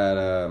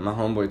at my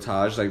homeboy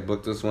Taj like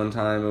booked us one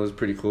time. It was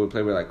pretty cool. We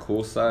played with like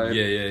Coolside.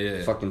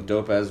 Yeah. Fucking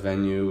dope ass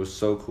venue. It was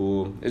so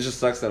cool. It just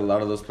sucks that a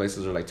lot of those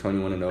places are like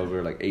 21 and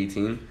over, like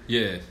 18.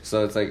 Yeah.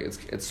 So it's like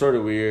it's sort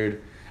of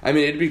weird. I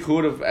mean, it'd be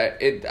cool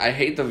to. I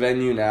hate the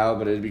venue now,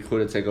 but it'd be cool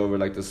to take over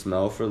like the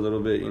smell for a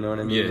little bit. You know what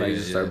I mean? Yeah, like yeah,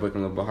 just start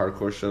booking a little bit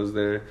hardcore shows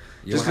there.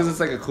 Yeah, Just because it's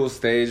like a cool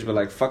stage, but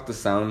like fuck the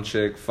sound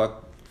chick,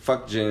 fuck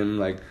Jim,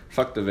 like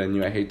fuck the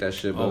venue. I hate that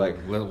shit. But like,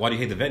 well, why do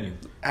you hate the venue?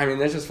 I mean,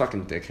 they're just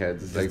fucking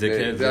dickheads. It's like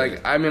dickheads, they're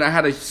like. I mean, I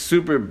had a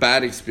super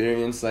bad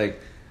experience.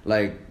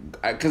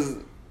 Because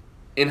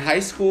in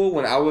high school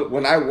when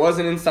I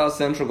wasn't in South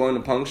Central going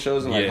to punk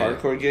shows and like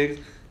hardcore gigs,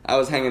 I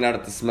was hanging out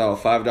at the Smell,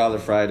 $5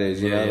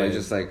 Fridays. You know, like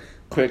just like.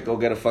 Quick, go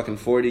get a fucking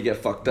 40, get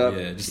fucked up.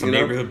 Yeah, just some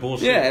neighborhood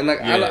bullshit. Yeah, and like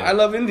I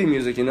love indie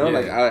music, you know.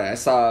 Like I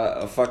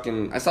saw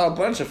a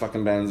bunch of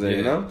fucking bands there,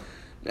 you know,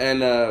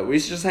 and we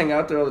used to just hang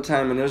out there all the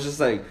time, and it was just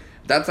like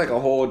that's like a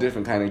whole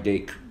different kind of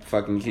gate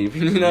fucking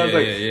keeping, you know.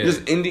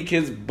 Just indie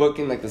kids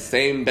booking like the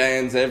same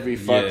bands every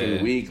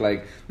fucking week,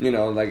 like you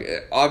know, like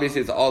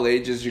obviously it's all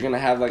ages. You're gonna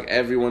have like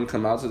everyone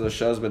come out to those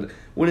shows, but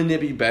wouldn't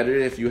it be better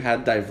if you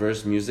had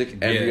diverse music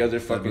every other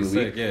fucking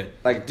week? Sick,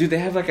 Like, dude, they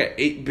have like an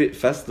 8-bit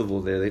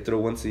festival there. They throw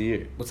once a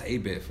year. What's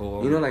 8-bit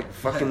for? You know, like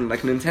fucking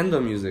like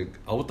Nintendo music.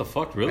 Oh, what the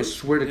fuck, really? I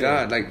swear to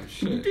God, like,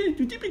 shit.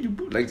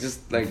 like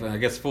just like. I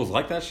guess fools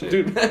like that shit,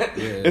 dude.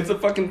 It's a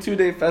fucking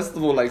 2-day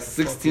festival, like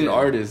 16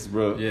 artists,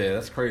 bro. Yeah,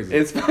 that's crazy.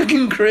 It's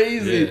fucking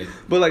crazy. Yeah.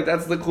 But like,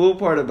 that's the cool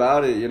part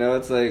about it, you know.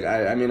 It's like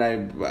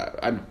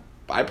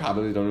I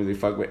probably don't really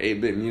fuck with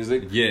 8-bit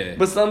music. Yeah.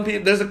 But some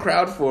people, there's a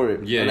crowd for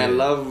it. Yeah. And I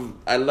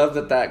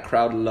love that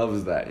crowd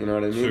loves that. You know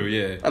what I mean? True,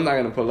 yeah. I'm not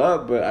gonna pull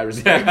up, but I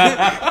respect it.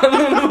 I'm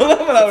not gonna pull up,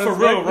 but I respect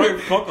For real, it.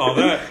 right? Fuck all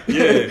that.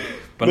 Yeah.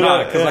 But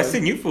nah, because yeah. I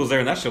seen you fools there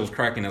and that shit was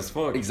cracking as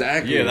fuck.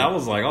 Exactly. Yeah, I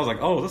was like,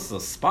 oh, this is a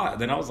spot.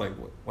 Then I was like,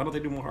 why don't they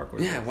do more hardcore?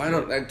 Yeah, why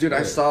don't, like, dude,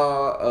 I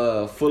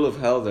saw Full of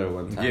Hell there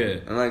one time. Yeah.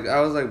 And like,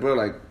 I was like, bro,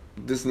 like,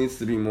 this needs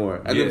to be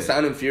more. And then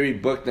Sound and Fury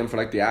booked them for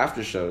like the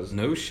after shows.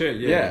 No shit,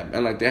 Yeah,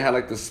 and like they had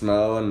like the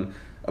Smell and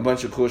a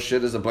bunch of cool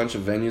shit. There's a bunch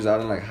of venues out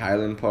in like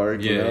Highland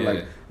Park. You know,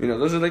 like you know,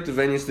 those are like the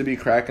venues to be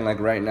cracking like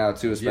right now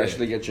too.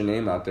 Especially get your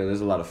name out there.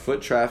 There's a lot of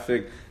foot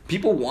traffic.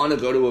 People want to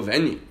go to a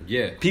venue.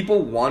 Yeah,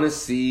 people want to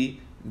see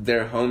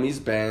their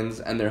homies bands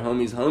and their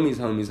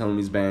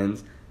homies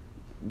bands,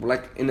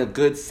 like in a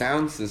good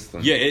sound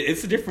system. Yeah,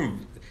 it's a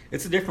different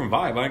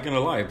vibe. I ain't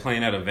gonna lie.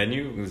 Playing at a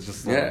venue is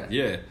just like,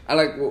 yeah. I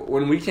like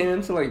when we came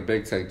into like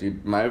Big Tech,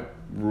 dude. My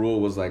rule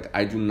was like,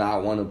 I do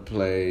not want to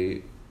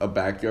play a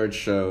backyard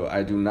show.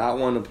 I do not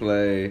want to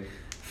play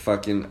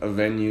fucking a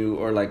venue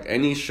or like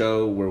any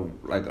show where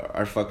like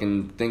our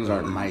fucking things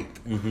aren't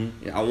mic'd.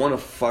 Mm-hmm. Yeah, I want to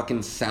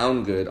fucking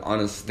sound good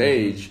on a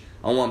stage.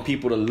 Mm-hmm. I want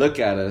people to look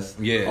at us.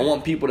 Yeah. I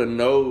want people to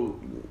know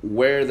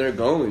where they're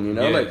going. You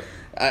know, like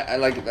I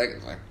like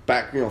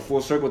back, you know,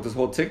 full circle with this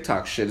whole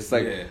TikTok shit. It's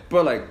like,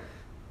 bro, like.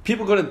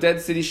 People go to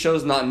Dead City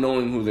shows not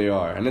knowing who they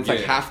are, and it's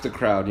like half the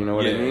crowd. You know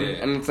what I mean?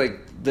 Yeah. And it's like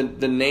the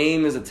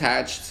name is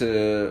attached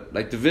to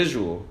like the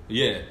visual.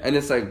 Yeah. And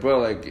it's like, bro,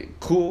 like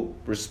cool,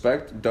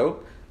 respect,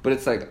 dope. But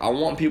it's like I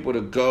want people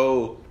to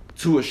go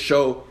to a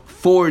show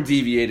for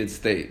Deviated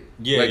State.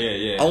 Yeah, like,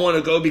 yeah. I want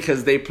to go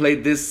because they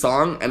played this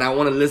song, and I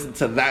want to listen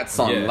to that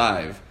song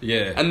live.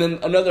 Yeah. And then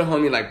another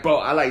homie like, bro,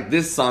 I like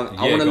this song.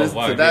 I want to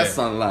listen to that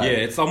song live. Yeah,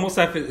 it's almost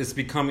like it's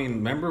becoming.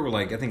 Remember,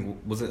 like I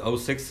think was it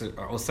 06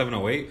 or 07,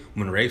 08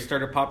 when rave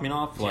started popping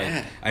off.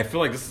 Like I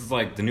feel like this is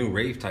like the new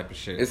rave type of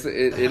shit.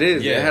 It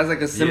is. Yeah. It has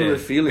like a similar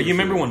feeling. But you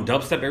remember when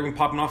dubstep everyone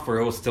popping off, where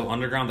it was still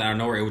underground, out of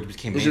nowhere it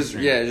became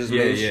mainstream. It's just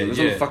mainstream. It was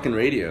on fucking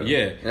radio.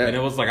 Yeah, and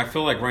it was like I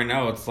feel like right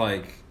now it's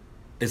like.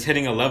 It's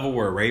hitting a level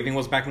where raving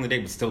was back in the day,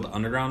 but still the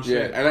underground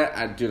shit. Yeah,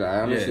 and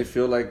I honestly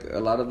feel like a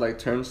lot of like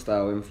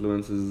Turnstile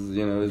influences,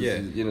 you know,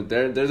 you know,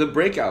 there's a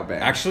breakout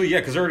band. Actually, yeah,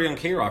 because they're already on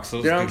K-Rock,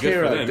 so they're on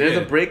K-Rock. There's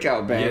a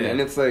breakout band,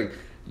 and it's like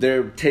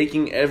they're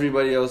taking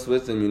everybody else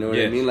with them. You know what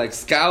I mean? Like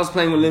Scow's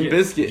playing with Limp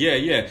Bizkit.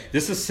 Yeah.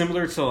 This is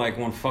similar to like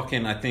when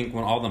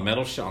when all the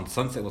metal shit on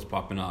Sunset was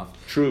popping off.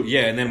 True.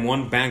 Yeah, and then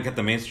one band got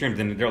the mainstream,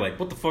 then they're like,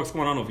 "What the fuck's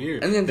going on over here?"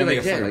 And then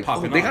they started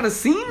popping. They got a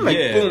scene, like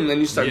boom. Then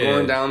you start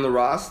going down the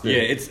roster.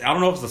 Yeah, I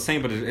don't know if it's the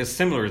same, but it's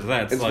similar to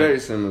that. It's like, very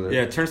similar.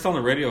 Yeah, Turnstile on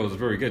the radio is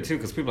very good too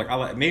because people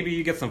like maybe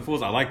you get some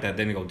fools I like that,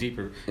 then they go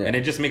deeper, and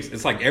it just makes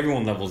it's like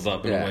everyone levels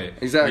up in a way.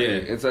 Exactly.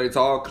 Yeah. It's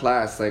all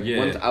class. Like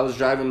once I was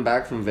driving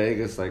back from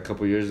Vegas like a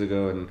couple years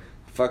ago and.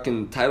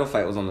 Fucking Title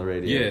Fight was on the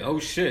radio. Yeah, oh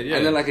shit, yeah.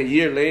 And then like a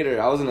year later,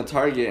 I was in a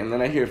Target, and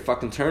then I hear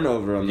fucking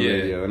Turnover on the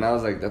radio, and I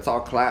was like, that's all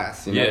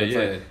class, you know?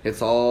 Like,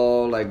 it's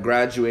all like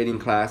graduating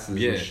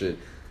classes and shit.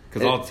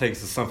 Because all it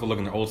takes is something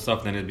looking at their old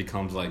stuff, then it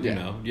becomes like, you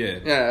know,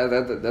 Yeah,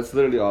 that's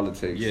literally all it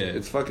takes. Yeah.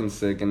 It's fucking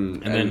sick,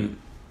 and then...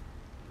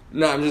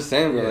 No, I'm just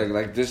saying, bro.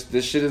 Like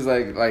this shit is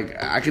like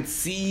I could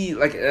see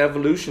like an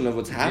evolution of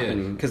what's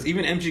happening. Because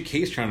even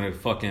MGK's trying to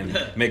fucking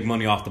make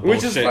money off the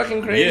bullshit, which is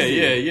fucking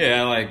crazy.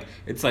 Yeah. Like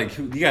it's like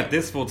you got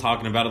this fool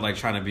talking about it, like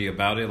trying to be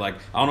about it. Like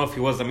I don't know if he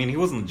was. I mean, he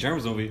was in the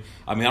Germs movie.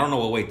 I mean, I don't know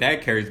what weight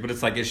that carries, but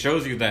it's like it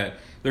shows you that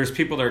there's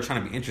people that are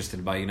trying to be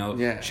interested by, you know,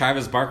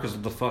 Travis Barker's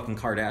with the fucking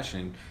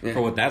Kardashian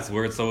for what that's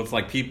worth. So it's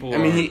like people.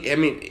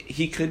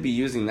 He could be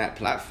using that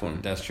platform.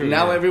 That's true.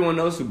 Now everyone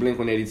knows who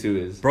Blink-182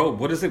 is. Bro,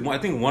 what is it? I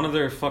think one of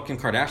their fucking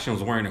Kardashians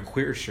was wearing a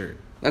queer shirt.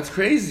 That's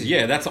crazy.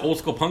 Yeah, that's an old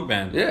school punk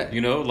band. Yeah.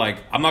 You know, like,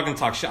 I'm not going to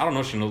talk shit. I don't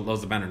know if she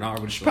loves the band or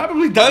not. But she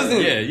probably doesn't.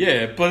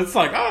 Yeah. But it's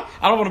like, I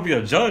don't want to be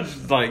a judge,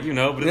 like, you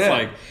know, but it's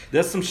like,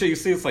 there's some shit you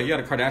see. It's like, you got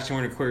a Kardashian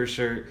wearing a queer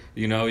shirt.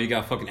 You know, you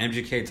got fucking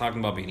MGK talking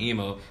about being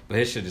emo, but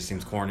his shit just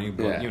seems corny.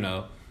 But, you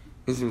know.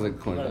 He seems like a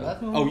corny.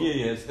 Oh,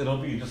 yeah. It'll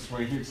be just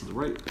right here to the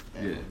right.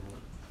 Yeah.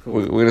 Cool.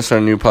 We're going to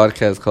start a new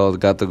podcast called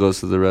Got to Go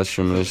to the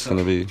Restroom, and we're just going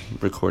to be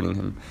recording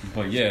him.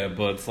 But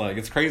it's like,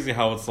 it's crazy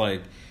how it's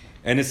like,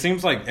 and it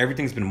seems like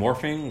everything's been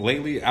morphing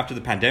lately. After the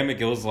pandemic,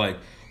 it was like,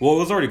 well, it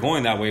was already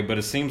going that way, but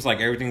it seems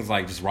like everything's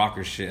like just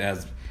rocker shit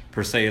as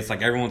per se. It's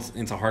like everyone's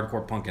into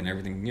hardcore punk and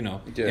everything, you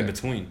know, in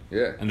between.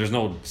 Yeah. And there's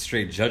no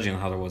straight judging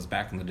how there was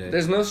back in the day.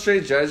 There's no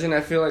straight judging. I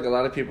feel like a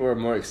lot of people are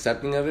more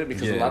accepting of it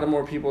because a lot of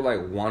more people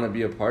like want to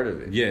be a part of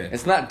it. Yeah.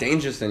 It's not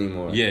dangerous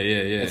anymore. Yeah.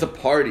 It's a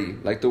party.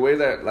 Like the way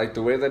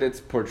that it's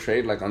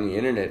portrayed like on the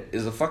internet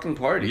is a fucking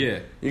party. Yeah.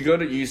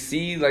 You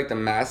see like the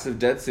massive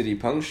Dead City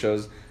punk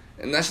shows.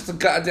 And that's just a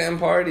goddamn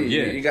party.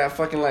 Yeah. You got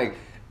fucking like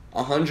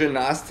 100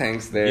 NOS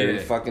tanks there and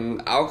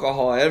fucking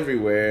alcohol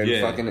everywhere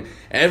and fucking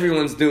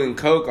everyone's doing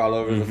coke all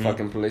over the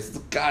fucking place. It's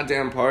a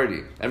goddamn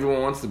party.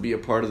 Everyone wants to be a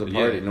part of the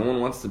party. No one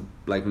wants to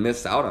like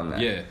miss out on that.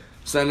 Yeah.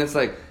 So then it's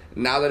like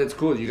now that it's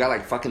cool, you got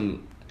like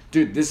fucking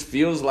dude, this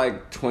feels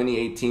like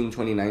 2018,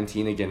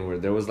 2019 again, where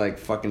there was like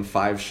fucking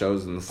 5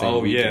 shows in the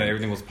same weekend.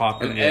 Everything was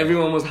popping. And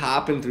everyone was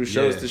hopping through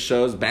shows to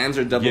shows. Bands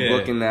are double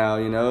booking now,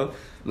 you know?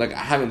 Like, I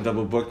haven't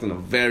double booked in a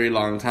very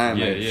long time.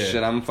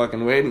 Shit, I'm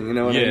fucking waiting, you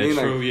know what I mean?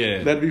 Like,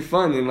 true, that'd be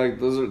fun, and like,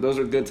 those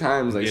are good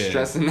times, like,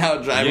 stressing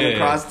out, driving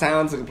across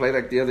town to play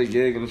like the other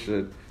gig and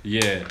shit.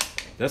 Yeah,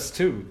 that's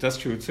true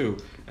too.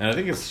 And I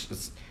think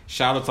it's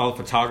shout out to all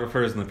the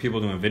photographers and the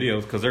people doing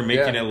videos, because they're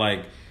making it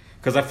like,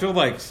 because I feel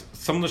like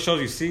some of the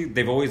shows you see,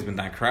 they've always been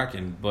that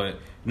cracking, but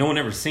no one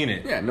ever seen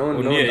it. No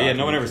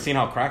one ever seen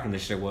how cracking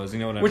this shit was. You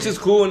know what I mean? Which is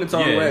cool in its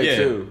own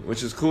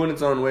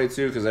way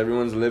too. Because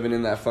everyone's living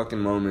in that fucking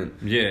moment.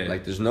 Yeah.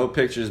 Like there's no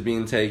pictures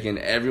being taken.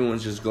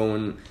 Everyone's just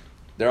going.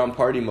 They're on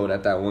party mode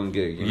at that one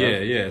gig. You know?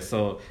 Yeah.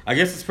 So I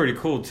guess it's pretty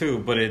cool too.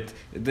 But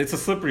it's a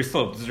slippery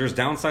slope. There's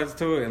downsides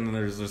to it, and then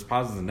there's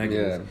positives and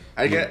negatives.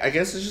 Yeah. I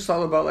guess it's just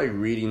all about like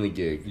reading the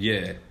gig.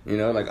 Yeah. You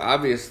know, like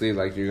obviously,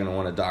 like you're gonna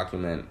want to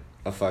document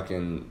a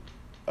fucking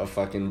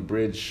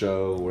bridge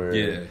show where.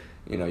 Yeah.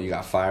 You know, you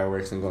got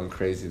fireworks and going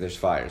crazy. There's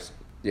fires.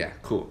 Yeah,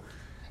 cool.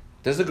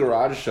 There's a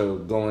garage show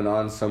going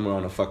on somewhere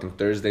on a fucking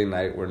Thursday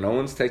night where no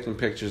one's taking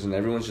pictures and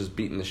everyone's just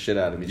beating the shit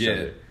out of each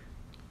other.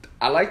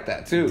 I like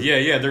that too.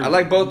 Yeah. I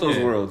like both those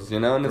worlds, you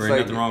know? And it's there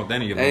ain't nothing wrong with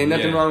any of them. Ain't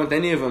nothing wrong with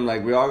any of them.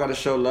 Like, we all got to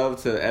show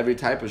love to every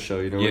type of show,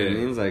 you know what I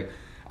mean? It's like,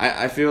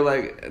 I feel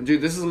like,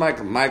 dude, this is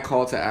my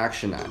call to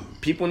action.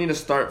 People need to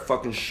start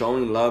fucking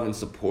showing love and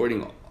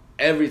supporting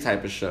every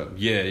type of show.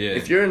 Yeah.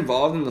 If you're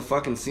involved in the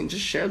fucking scene,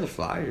 just share the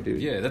flyer,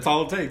 dude. Yeah, that's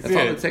all it takes. That's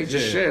all it takes.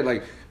 Just share.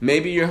 Like,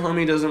 maybe your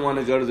homie doesn't want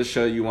to go to the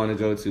show you want to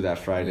go to that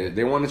Friday.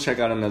 They want to check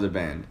out another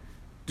band.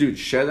 Dude,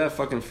 share that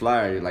fucking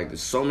flyer. Like,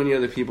 there's so many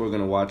other people are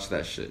going to watch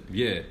that shit.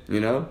 Yeah.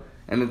 You know?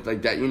 And it's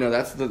like that, you know,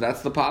 that's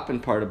the popping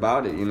part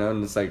about it, you know?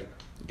 And it's like,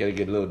 you got to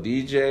get a little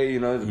DJ, you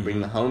know,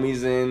 bring the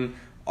homies in,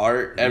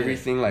 art,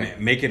 everything. Like,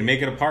 make it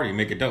a party,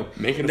 make it dope.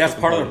 That's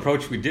part of the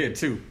approach we did,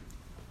 too.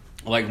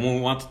 Like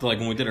when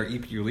we did our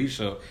EP release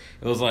show,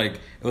 it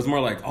was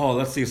more like, oh,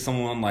 let's see if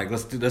someone like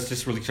let's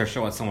just release our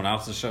show at someone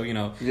else's show, you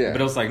know. Yeah.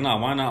 But it was like, no,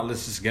 why not?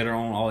 Let's just get our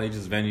own all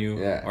ages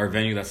venue or a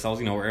venue that sells,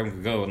 you know, where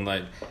everyone can go, and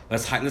like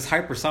let's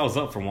hype ourselves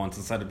up for once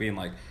instead of being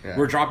like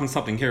we're dropping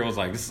something here. It was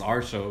like, this is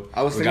our show.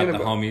 I was thinking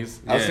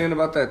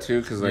about that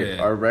too, because like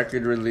our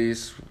record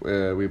release,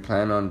 we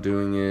plan on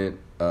doing it.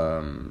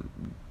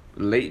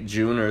 Late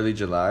June, early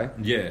July.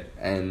 Yeah.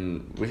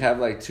 And we have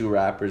like 2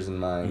 rappers in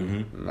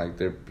mind. Mm-hmm. Like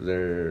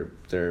they're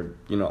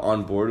you know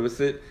on board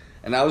with it.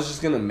 And I was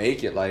just gonna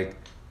make it like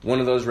one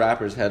of those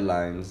rappers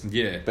headlines.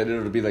 Yeah. But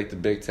it'll be like the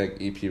Big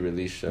Tech EP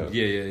release show.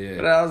 Yeah.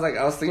 But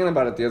I was thinking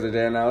about it the other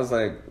day, and I was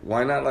like,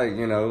 why not like,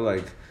 you know,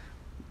 like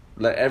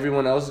let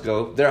everyone else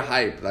go. They're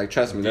hype. Like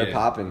trust me, they're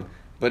popping.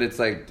 But it's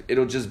like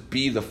it'll just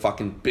be the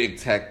fucking Big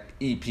Tech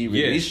EP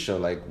release show.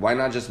 Like, why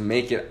not just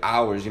make it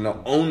ours, you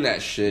know, own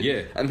that shit.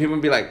 Yeah. And people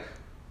would be like,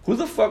 who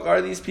the fuck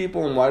are these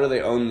people and why do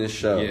they own this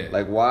show? Yeah.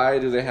 Like, why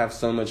do they have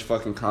so much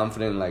fucking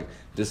confidence, like,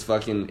 this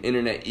fucking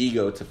internet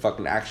ego to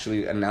fucking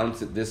actually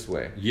announce it this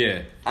way?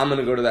 Yeah. I'm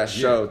gonna go to that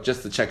show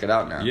just to check it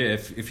out now. Yeah,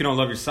 if you don't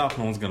love yourself,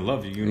 no one's gonna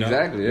love you, you know?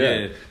 Exactly,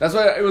 yeah. That's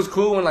why it was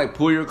cool when, like,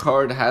 Pull Your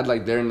Card had,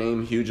 like, their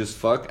name huge as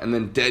fuck, and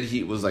then Dead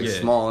Heat was, like,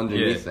 small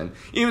underneath them.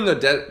 Even though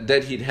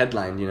Dead Heat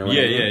headlined, you know what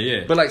I mean?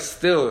 Yeah. But, like,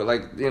 still,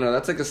 like, you know,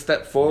 that's, like, a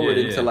step forward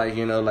into, like,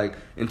 you know, like,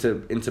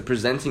 into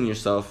presenting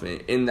yourself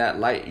in that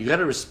light. You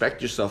gotta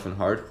respect yourself in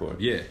hardcore.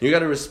 Yeah. You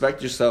gotta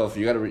respect yourself.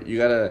 You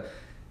gotta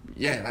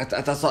yeah,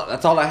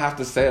 that's all I have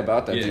to say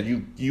about that. Yeah.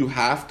 Dude. You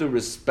have to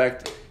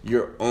respect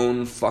your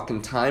own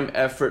fucking time,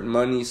 effort,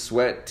 money,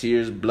 sweat,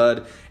 tears,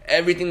 blood,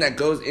 everything that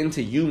goes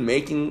into you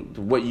making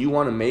what you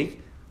want to make.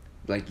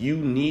 Like, you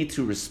need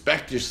to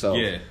respect yourself.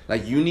 Yeah.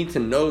 Like, you need to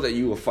know that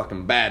you a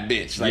fucking bad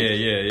bitch. Like,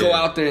 yeah. go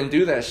out there and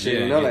do that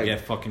shit, you know? Like,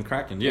 get fucking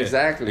cracking. Yeah.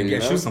 Exactly. And you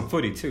know? shoot some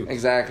footy, too.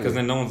 Exactly. Because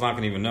then no one's not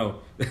going to even know.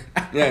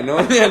 no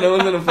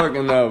one's gonna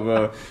fucking know,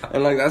 bro.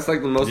 And, like, that's,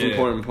 like, the most Yeah.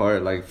 important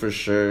part, like, for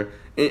sure.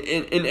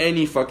 In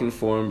any fucking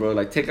form, bro.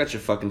 Like, take out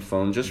your fucking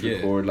phone. Just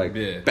record. Like,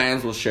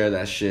 bands will share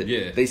that shit.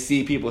 Yeah. They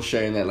see people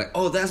sharing that. Like,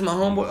 oh, that's my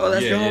homeboy. Oh,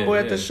 that's your homeboy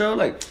at the show.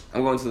 Like,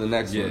 I'm going to the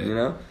next one, you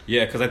know?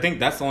 Yeah, because I think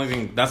that's the only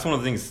thing. That's one of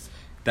the things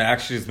that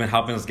actually has been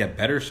helping us get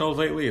better shows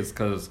lately, is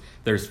because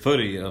there's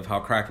footage of how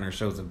cracking our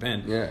shows have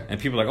been. Yeah. And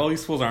people are like, oh,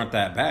 these fools aren't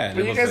that bad.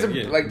 But you guys have,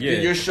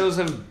 your shows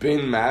have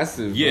been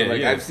massive. Yeah, bro.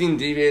 Like, I've seen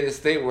Deviated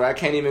State where I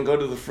can't even go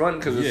to the front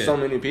because there's so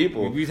many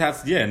people. We've had,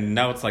 and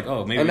now it's like,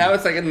 oh, maybe. And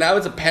now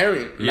it's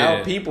apparent. Yeah.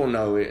 Now people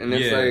know it. And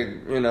it's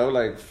like, you know,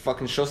 like,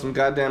 fucking show some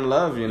goddamn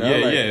love, you know?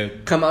 Yeah,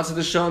 like, come out to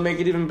the show and make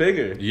it even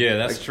bigger. Yeah,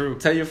 that's like, true.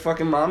 Tell your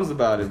fucking moms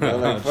about it, bro.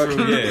 Like,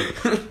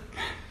 true,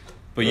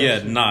 But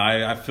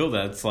I feel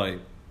that. It's like,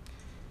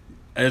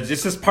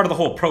 it's just part of the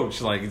whole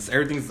approach. Like, it's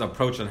everything's the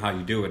approach on how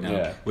you do it now.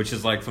 Yeah. Which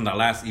is like from that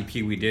last EP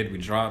we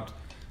dropped,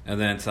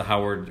 and then to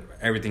how we're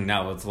everything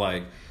now. It's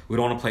like we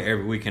don't want to play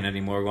every weekend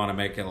anymore. We want to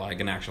make it like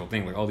an actual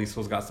thing. Like, all these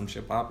fools got some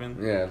shit popping.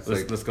 Yeah,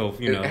 let's go.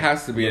 You know, it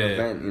has to be an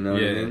event. You know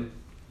what I mean?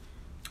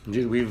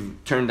 Dude, we've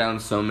turned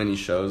down so many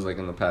shows like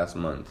in the past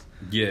month.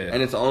 Yeah,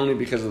 and it's only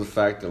because of the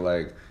fact that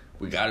like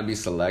we got to be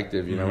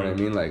selective. You know what I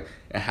mean? Like,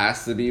 it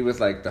has to be with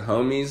like the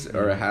homies,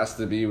 or it has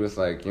to be with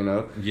like, you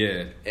know.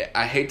 Yeah.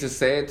 I hate to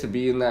say it, to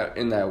be in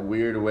that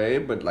weird way,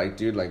 but like,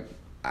 dude, like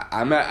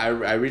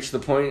I reached the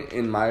point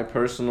in my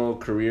personal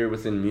career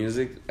within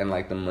music and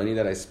like the money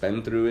that I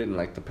spend through it and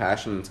like the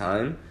passion and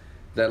time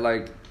that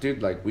like,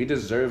 dude, like we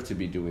deserve to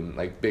be doing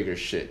like bigger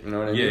shit. You know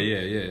what I mean?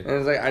 Yeah. And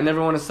it's like I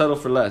never want to settle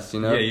for less.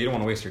 You know? Yeah, you don't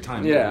want to waste your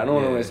time. Yeah, I don't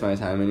want to waste my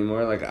time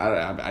anymore. Like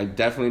I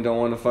definitely don't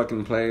want to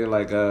fucking play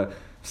like a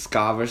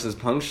ska versus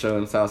punk show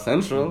in South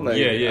Central. Like,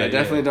 I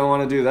definitely don't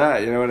want to do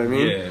that. You know what I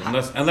mean? Yeah,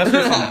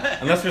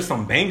 unless there's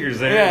some bangers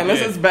there. Yeah, unless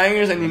it's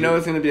bangers and you know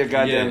it's gonna be a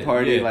goddamn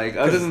party. Yeah. Like,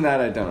 other than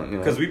that, I don't.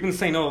 Because we've been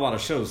saying no to a lot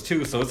of shows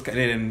too. So it's,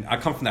 and I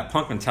come from that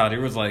punk mentality.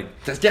 It was like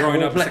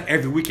growing up, like,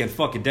 every weekend,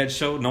 fuck a dead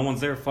show. No one's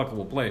there. Fuck it,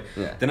 we'll play.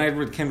 Yeah. Then I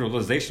came to a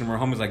realization where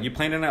homies like, you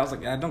playing tonight? I was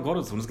like, yeah, don't go to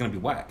this one. It's gonna be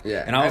whack.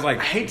 Yeah. And I was like,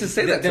 I hate to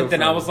say that.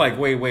 Then I was like,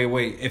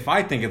 wait. If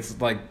I think it's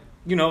like,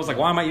 you know, it's like,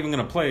 why am I even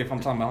gonna play if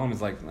I'm talking about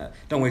homies? Like, nah,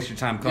 don't waste your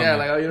time coming. Yeah,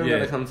 like, oh, you don't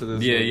gotta come to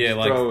this. Yeah,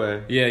 like, throw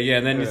away. Yeah,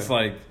 and then it's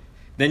like,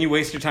 then you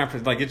waste your time for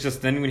like, it's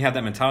just, then when you have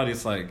that mentality,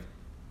 it's like,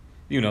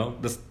 you know,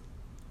 just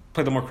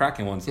play the more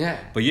cracking ones. Yeah.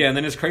 But yeah, and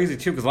then it's crazy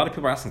too because a lot of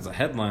people are asking us a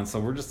headline,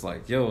 so we're just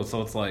like, yo,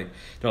 so it's like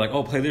they're like,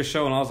 oh, play this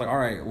show, and I was like, all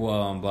right,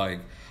 well,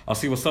 like, I'll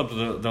see what's up.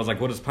 They was like,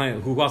 what is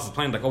playing? Who else is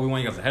playing? Like, oh, we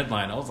want you guys a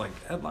headline. I was like,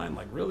 headline?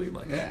 Like, really?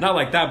 Like, not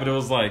like that, but it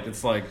was like,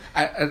 it's like,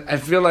 I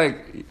feel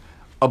like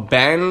a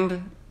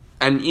band.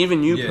 And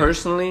even you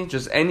personally,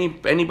 just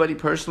anybody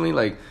personally,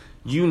 like,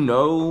 you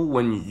know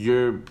when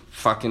you're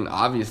fucking,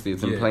 obviously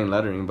it's in plain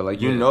lettering, but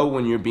like, you know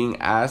when you're being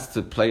asked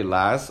to play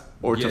last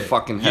or to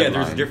fucking headline. Yeah,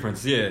 there's a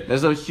difference,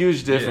 There's a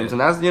huge difference, and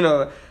that's, you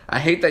know, I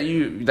hate that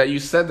you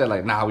said that,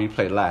 like, nah, we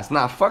played last.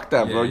 Nah, fuck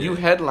that, bro. You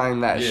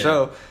headlined that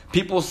show.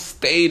 People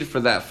stayed for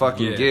that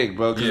fucking gig,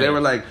 bro, because they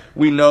were like,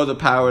 we know the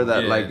power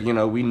that, like, you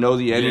know, we know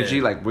the energy,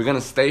 like, we're gonna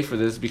stay for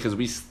this because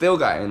we still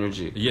got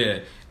energy. Yeah.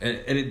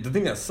 And the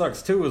thing that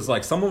sucks too is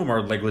like some of them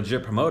are like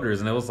legit promoters,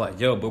 and it was like,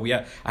 yo, but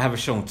I have a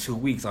show in 2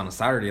 weeks on a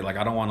Saturday, like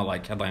I don't want to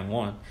like headline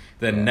one.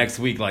 Then next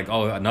week, like,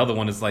 oh, another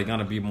one is like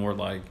gonna be more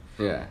like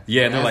and it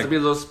they're has like to be a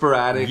little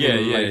sporadic,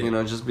 like, you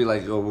know, just be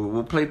like, oh,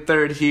 we'll play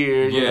third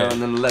here, you know,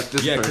 and then let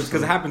this person.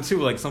 Because it happened too.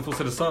 Like some folks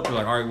hit us up, they're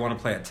like, all right, we want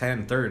to play at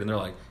 10 third, and they're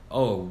like,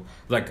 oh,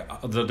 like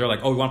they're like,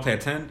 oh, we want to play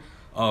at 10.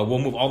 We'll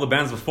move all the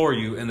bands before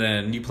you, and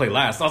then you play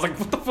last. I was like,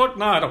 what the fuck?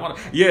 Nah, I don't want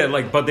to. Yeah,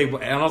 like, but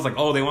and I was like,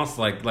 oh, they want us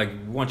like we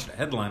want you to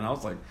headline. I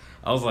was like,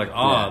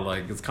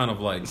 like it's kind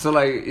of like so,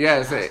 like,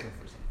 yeah,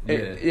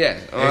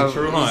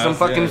 true, huh? Some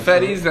fucking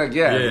fetties, like,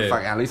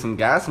 fuck, at least some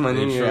gas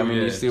money. True, I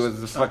mean, you see what's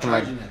the fucking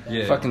like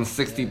fucking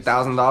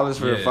 $60,000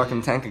 for a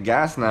fucking tank of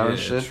gas now and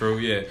shit. True,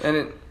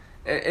 and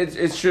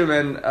it's true,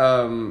 man.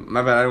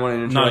 My bad, I didn't want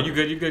to interrupt. No,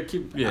 you good.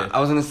 Keep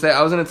I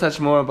was gonna touch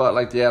more about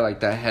like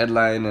like that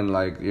headline and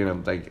like, you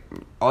know, like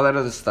all that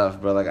other stuff,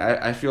 bro. Like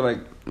I feel like,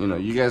 you know,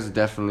 you guys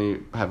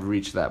definitely have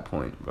reached that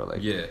point, bro.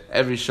 Like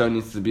every show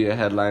needs to be a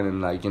headline,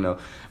 and like, you know,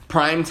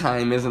 prime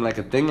time isn't like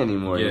a thing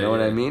anymore. You know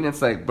what I mean?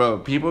 It's like, bro,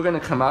 people are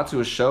gonna come out to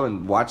a show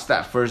and watch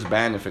that first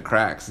band if it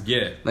cracks.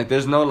 Like,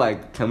 there's no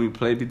like, can we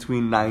play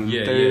between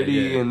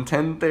 9:30 and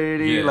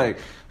 10:30? Like,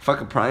 fuck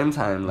a prime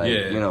time, like,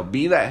 you know,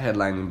 be that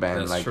headlining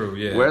band. That's like,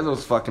 true, wear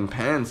those fucking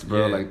pants,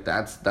 bro. Like,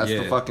 that's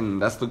the fucking,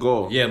 that's the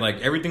goal. Yeah,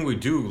 like everything we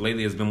do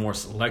lately has been more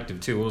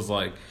selective too. It was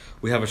like,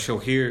 we have a show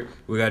here,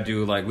 we gotta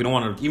do like, we don't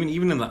want to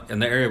even even in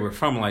the area we're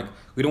from, like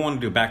we don't want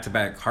to do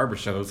back-to-back Harbor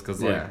shows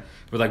because like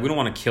we're like we don't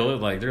want to kill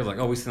it. Like they're like,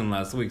 oh, we seen them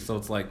last week, so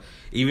it's like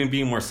even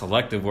being more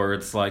selective where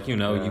it's like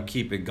you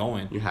keep it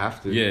going. You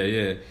have to.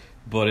 Yeah.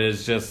 But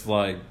it's just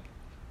like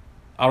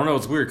I don't know.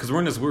 It's weird because we're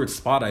in this weird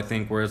spot. I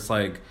think where it's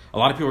like a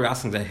lot of people are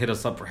asking to hit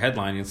us up for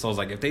headlining. So it's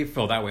like if they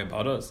feel that way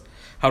about us,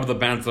 how do the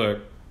bands that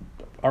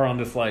are on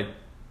this like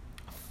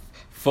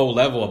faux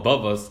level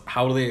above us?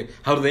 How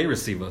do they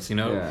receive us?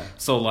 Yeah.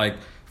 So like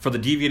for the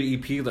DVD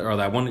EP or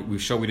that one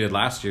we did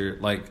last year,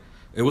 like.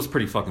 It was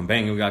pretty fucking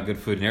banging. We got good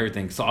food and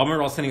everything. So I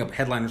remember I was setting up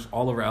headliners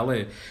all over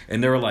LA,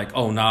 and they were like,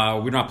 "Oh, nah,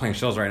 we're not playing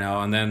shows right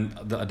now." And then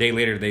a day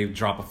later, they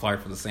drop a flyer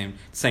for the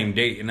same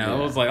date. And I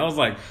was like,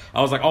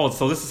 "Oh,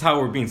 so this is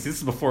how we're being." See, this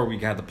is before we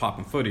had the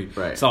popping footy.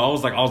 Right. So I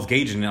was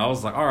gauging it. I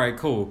was like, "All right,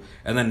 cool."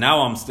 And then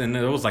now and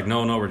it was like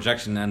no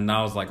rejection. And now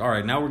I was like, "All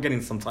right, now we're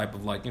getting some type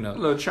of like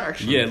little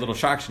traction." Yeah, little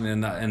traction,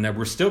 and that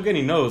we're still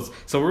getting no's.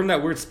 So we're in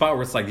that weird spot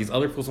where it's like these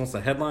other fools wants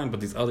to headline, but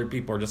these other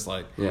people are just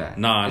like,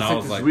 nah. And it's I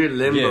was like, weird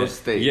limbo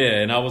state. Yeah.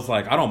 And I was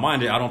like, I don't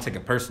mind it. I don't take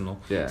it personal.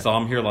 Yeah. So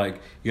I'm here like,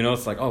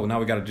 it's like, oh, now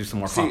we got to do some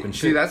more popping shit.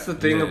 See, that's the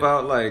thing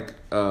about like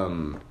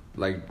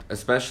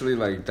especially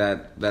like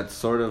that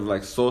sort of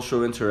like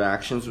social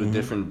interactions with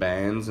different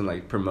bands and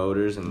like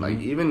promoters and like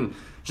even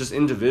just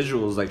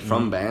individuals like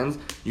from bands.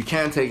 You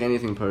can't take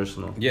anything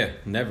personal. Yeah,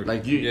 never.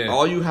 Like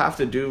all you have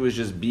to do is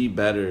just be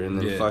better and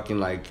then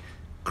fucking like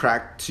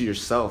crack to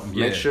yourself.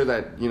 Make sure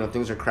that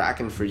things are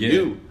cracking for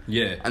you.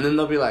 Yeah. And then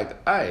they'll be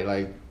like, "Hey,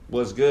 like."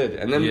 Was good,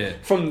 and then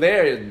from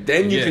there,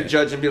 then you could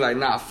judge and be like,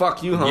 "Nah,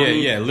 fuck you,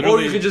 homie." Yeah,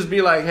 literally. Or you could just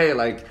be like, "Hey,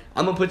 like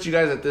I'm gonna put you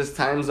guys at this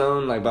time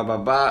zone, like blah blah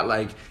blah,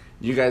 like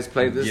you guys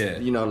play this,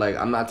 like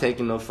I'm not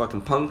taking no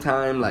fucking punk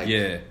time, like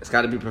it's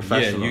got to be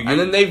professional." And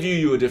then they view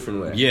you a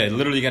different way. Yeah,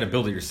 literally, you got to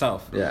build it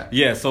yourself.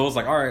 Yeah. So it was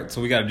like, all right, so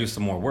we got to do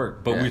some more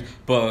work,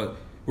 but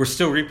we're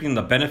still reaping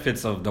the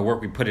benefits of the work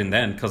we put in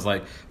then, because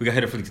like we got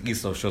hit up for these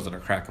East Coast shows that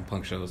are crack and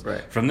punk shows.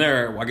 Right. From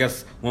there, I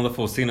guess one of the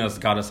fools seen us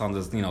got us on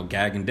this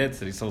gag in Dead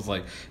City. So it's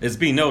like it's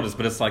being noticed,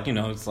 but it's like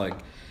it's like.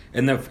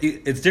 And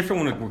it's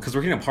different because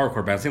we're hitting up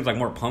hardcore bands. It seems like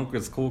more punk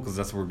is cool because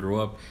that's where we grew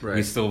up. Right.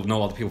 We still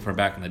know all the people from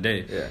back in the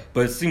day. Yeah.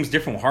 But it seems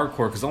different with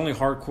hardcore because the only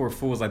hardcore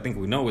fools I think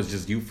we know is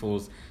just you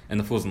fools and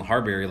the fools in the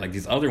harbor area. Like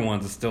these other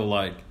ones is still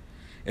like,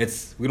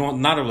 we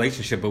don't, not a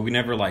relationship, but we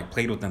never like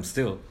played with them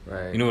still.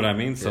 Right. You know what I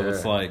mean? So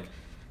it's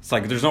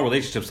like there's no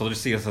relationship, so they'll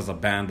just see us as a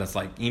band that's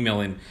like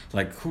emailing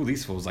like who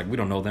these fools, like we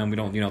don't know them, we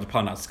don't they're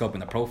probably not scoping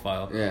the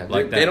profile. Yeah,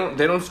 like they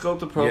don't scope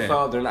the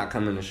profile, they're not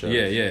coming to shows.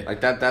 Yeah. Like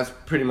that's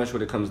pretty much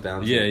what it comes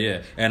down to.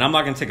 Yeah. And I'm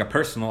not gonna take it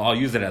personal, I'll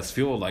use it as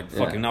fuel, like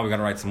fucking now we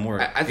gotta write some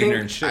more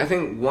ignorant shit. I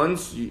think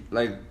once you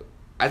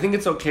I think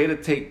it's okay to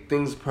take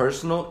things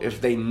personal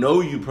if they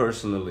know you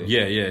personally.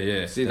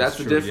 Yeah. See, that's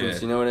the difference.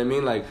 Yeah. You know what I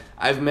mean? Like,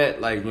 I've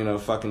met, like,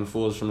 fucking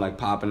fools from, like,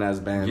 poppin' ass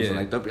bands. And,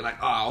 like, they'll be like,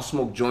 oh, I'll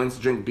smoke joints,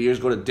 drink beers,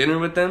 go to dinner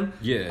with them.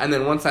 Yeah. And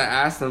then once I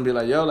ask them, be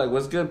like, yo, like,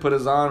 what's good? Put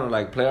us on or,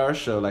 like, play our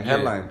show, like,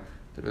 headline.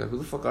 They'll be like, who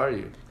the fuck are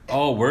you?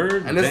 Oh,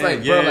 word? And it's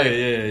like, bro,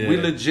 we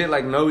legit,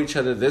 like, know each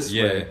other this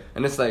way.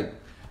 And it's like,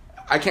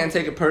 I can't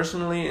take it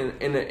personally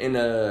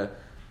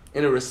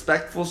in a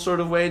respectful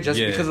sort of way, just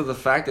because of the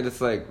fact that it's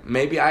like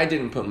maybe I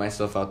didn't put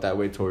myself out that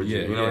way towards you.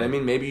 You know what I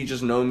mean? Maybe you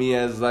just know me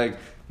as like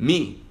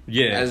me.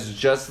 As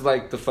just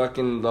like the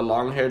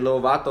long haired little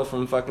vato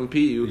from fucking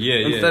PU.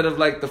 Instead of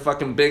like the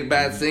fucking big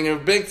bad singer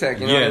of Big Tech.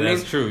 You know what I mean?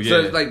 That's true.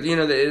 So it's like,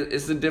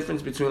 it's the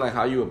difference between like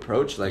how you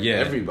approach like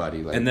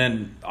everybody. Like, and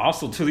then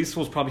also too, these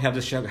fools probably have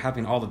this shit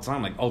happening all the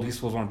time. Like, oh, these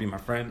fools want to be my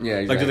friend. Yeah,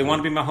 exactly. Like, do they want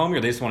to be my homie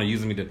or they just want to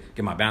use me to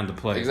get my band to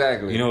play?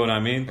 Exactly. You know what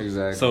I mean?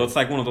 Exactly. So it's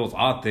like one of those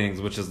odd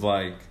things, which is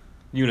like,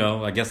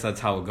 I guess that's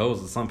how it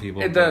goes with some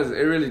people. It does.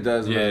 It really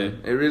does, man.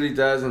 It really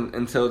does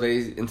until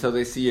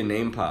they see your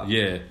name pop.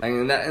 Yeah. Like,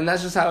 and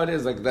that's just how it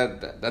is. Like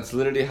that's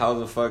literally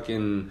how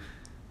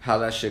how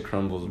that shit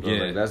crumbles, bro.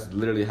 Like that's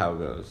literally how it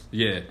goes.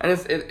 Yeah. And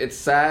it's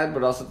sad,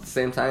 but also at the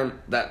same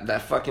time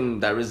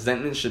that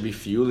resentment should be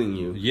fueling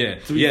you. Yeah.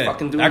 To be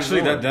fucking doing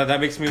actually more. that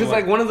makes me, because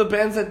like one of the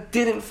bands that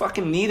didn't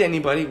fucking need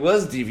anybody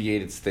was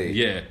Deviated State.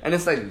 Yeah. And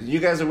it's like you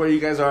guys are where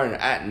you guys are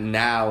at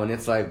now, and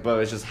it's like,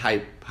 bro, it's just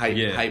hype.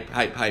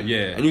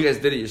 Yeah. And you guys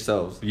did it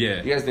yourselves.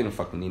 Yeah. You guys didn't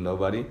fucking need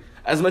nobody.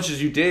 As much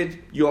as you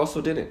did, you also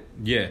didn't.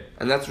 Yeah.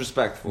 And that's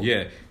respectful.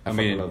 Yeah. I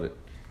mean, love it.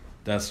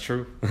 That's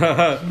true.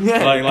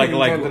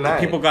 like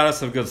people got us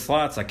some good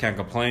slots. I can't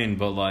complain,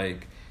 but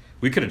like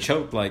we could have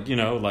choked. We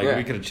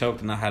could have choked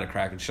and not had a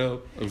cracking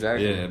show.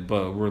 Exactly. Yeah,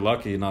 but we're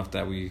lucky enough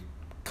that we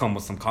come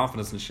with some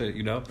confidence and shit,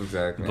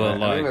 Exactly.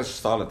 But I think that's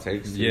just all it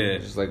takes. Yeah.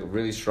 Just like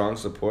really strong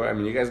support. I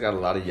mean, you guys got a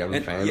lot of young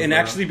fans. And now.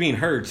 actually being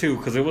heard too,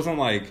 because it wasn't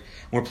like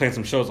we're playing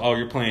some shows. Oh,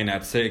 you're playing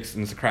at 6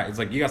 and it's a crack. It's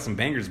like you got some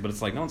bangers, but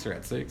it's like no one's here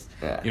at 6.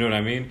 Yeah. You know what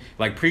I mean?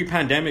 Like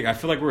pre-pandemic, I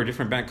feel like we're a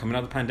different band coming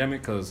out of the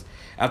pandemic, because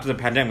after the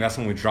pandemic, that's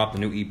when we dropped the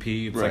new EP.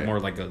 It's like more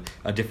like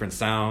a different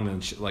sound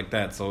and shit like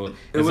that. So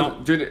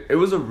it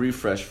was a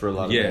refresh for a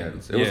lot of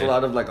bands. It was a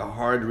lot of like a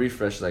hard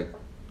refresh. Like,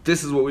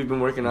 this is what we've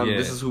been working on.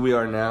 This is who we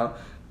are now.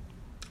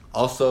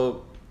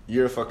 Also,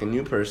 you're a fucking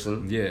new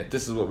person. Yeah.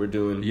 This is what we're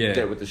doing. Yeah.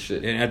 Get with the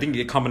shit. And I think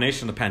the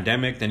combination of the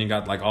pandemic, then you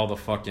got like all the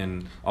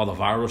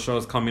viral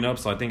shows coming up.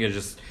 So I think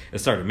it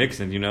started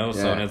mixing, you know?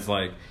 So and it's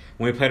like,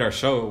 when we played our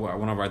show,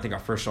 whenever I think our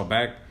first show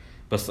back,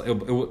 but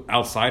it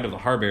outside of the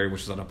Harbury,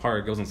 which is at a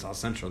park, it was in South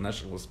Central, and that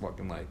shit was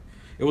fucking like,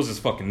 it was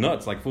just fucking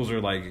nuts. Like, fools were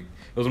like, it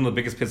was one of the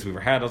biggest pits we ever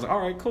had. I was like, all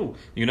right, cool.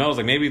 You know, I was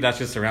like, maybe that's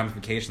just the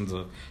ramifications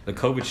of the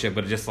COVID shit,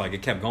 but it just like,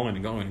 it kept going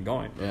and going and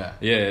going. Yeah.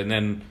 Yeah, and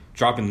then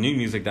dropping new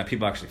music that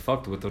people actually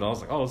fucked with it. I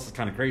was like, oh, this is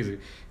kind of crazy.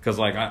 Because,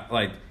 like,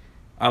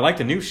 I like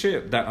the new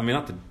shit that, I mean,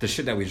 not the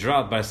shit that we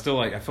dropped, but I still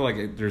like, I feel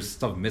like there's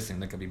stuff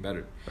missing that could be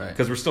better. Right.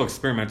 Because we're still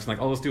experimenting,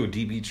 like, oh, let's do a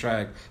DB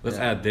track, let's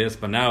add this.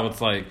 But now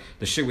it's like,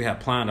 the shit we had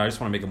planned, I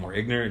just want to make it more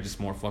ignorant, just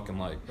more fucking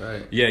like,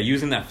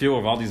 using that feel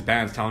of all these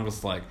bands telling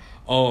us like,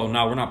 oh,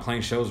 no, we're not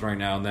playing shows right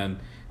now, and then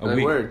a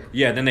week, word.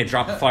 Yeah, then they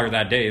drop the flyer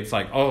that day. It's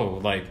like, oh,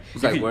 like,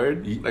 It's like,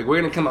 word? Like,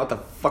 we're gonna come out the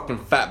fucking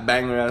fat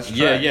banger ass track.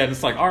 Yeah, and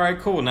it's like, all right,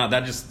 cool. Now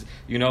that just,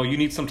 you know, you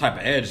need some type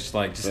of edge,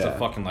 like, just to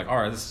fucking, like, all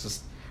right, let's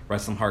just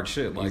write some hard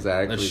shit. Like,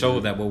 let's show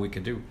that what we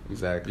can do.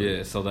 Exactly.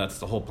 Yeah, so that's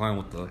the whole plan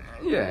with the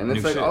and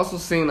it's like shit. Also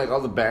seeing, like,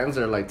 all the bands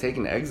that are, like,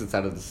 taking exits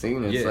out of the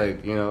scene. It's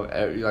like, you know,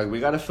 like, we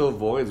gotta fill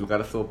voids, we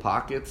gotta fill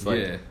pockets.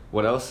 Like,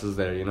 what else is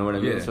there? You know what I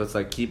mean? So it's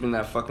like keeping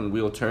that fucking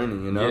wheel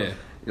turning, you know? Yeah.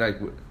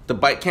 Like, the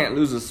bike can't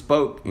lose a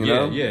spoke, you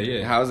know?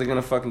 Yeah. How is it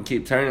gonna fucking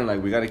keep turning?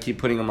 Like, we gotta keep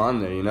putting them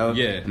on there, you know?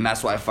 Yeah. And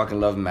that's why I fucking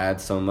love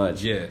Mad so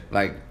much. Yeah.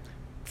 Like,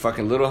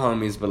 fucking little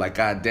homies, but like,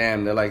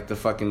 goddamn, they're like the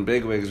fucking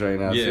bigwigs right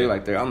now. Too.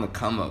 Like, they're on the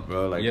come up,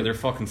 bro. Like, they're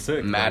fucking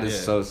sick. Mad is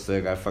so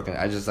sick. I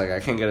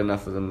can't get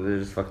enough of them. They're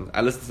just fucking,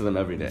 I listen to them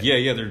every day.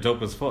 Yeah, they're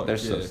dope as fuck. They're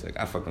so sick.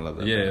 I fucking love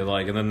them. Yeah,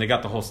 like, and then they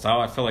got the whole style.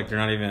 I feel like they're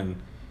not even,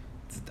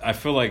 I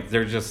feel like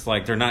they're just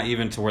like, they're not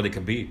even to where they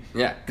could be.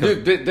 Yeah,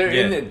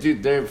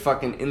 dude, they're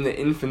fucking in the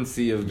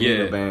infancy of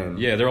being a band.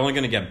 Yeah, they're only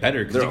gonna get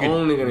better. They're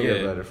only gonna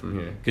get better from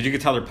here. Because you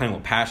could tell they're playing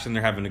with passion.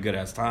 They're having a good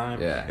ass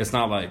time. Yeah, it's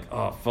not like,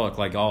 oh fuck,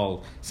 like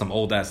all some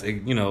old ass,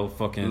 you know,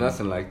 fucking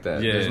nothing like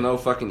that. Yeah, there's no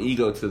fucking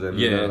ego to them.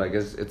 You know, like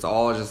it's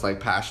all just like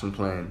passion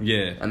playing.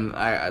 Yeah, and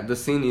the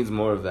scene needs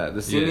more of that.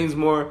 The scene needs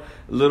more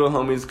little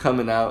homies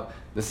coming out.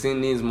 The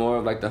scene needs more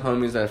of like the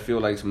homies that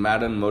feel like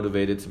mad and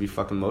motivated to be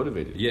fucking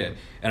motivated. Yeah,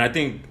 and I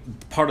think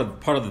part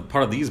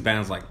of these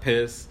bands like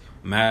Piss,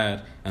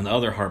 Mad, and the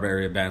other Harbor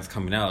area bands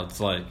coming out, it's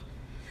like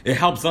it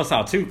helps us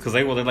out too because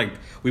they're like,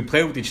 we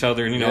play with each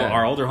other and you know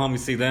our older homies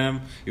see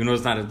them, even though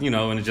it's not, you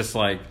know, and it's just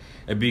like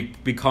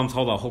it becomes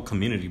the whole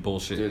community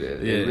bullshit. Dude,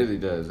 it really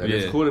does. And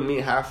it's cool to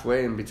meet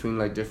halfway in between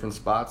like different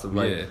spots of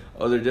like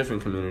other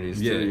different communities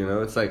too. You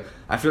know, it's like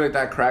I feel like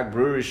that Crack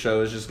Brewery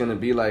show is just gonna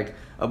be like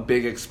a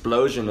big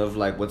explosion of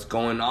like what's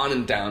going on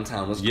in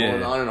downtown, what's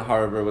going on in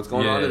Harbor, what's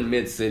going on in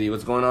Mid City,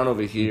 what's going on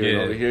over here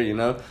and over here. You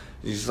know,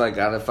 you just like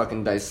gotta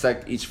fucking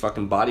dissect each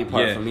fucking body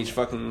part from each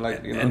fucking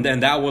like. You know? And then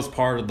that was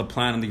part of the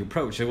plan and the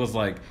approach. It was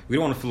like we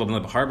don't want to fill up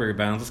another Harbury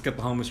bands. Let's get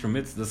the homies from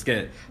Mid.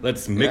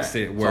 Let's mix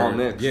it. Where, it's all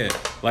mixed. Yeah,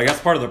 like that's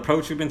part of the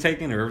approach we've been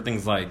taking. Or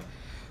everything's like,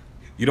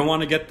 you don't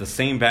want to get the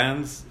same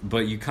bands,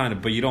 but you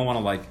don't want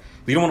to like,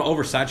 you don't want to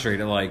oversaturate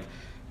it. Like,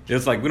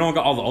 it's like we don't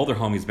get all the older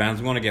homies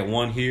bands. We want to get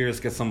one here. Let's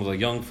get some of the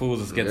young fools.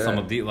 Let's get some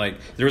of the like.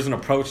 There's an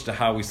approach to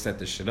how we set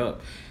this shit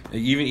up.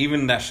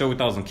 Even that show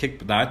that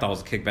I thought was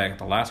a kickback at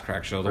the last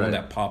Crack show, the one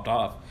that popped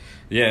off.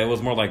 Yeah, it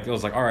was more like, it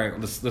was like, all right,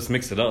 let's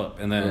mix it up,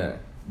 and then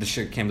the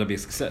shit came to be a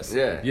success.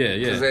 Yeah.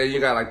 Because you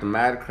got like the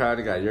Mad crowd,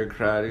 you got your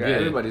crowd, you got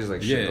everybody's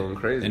like shit going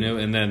crazy.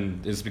 And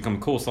then it's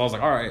become cool. So I was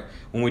like, all right,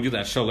 when we do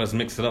that show, let's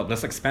mix it up.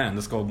 Let's expand.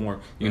 Let's go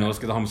more, you know, let's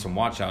get the homies from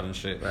Watch Out and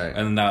shit. Right.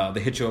 And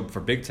they hit you up for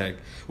Big Tech,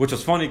 which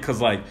was funny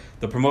because like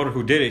the promoter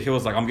who did it, he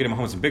was like, I'm getting my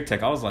homies from Big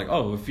Tech. I was like,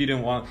 oh, if you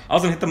didn't want, I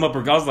was gonna hit them up. I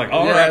was like,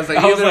 all right. It's like,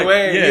 either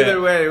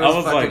way, it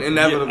was fucking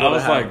inevitable. I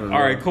was like, all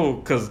right, cool.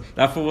 Because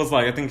that fool was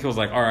like, I think he was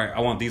like, all right,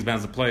 I want these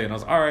bands to play. And I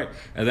was like, all right.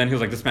 And then he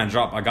was like, this band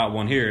dropped. I got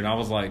one here. And I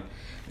was like,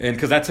 and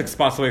because that took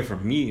spots away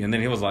from me, and then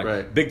he was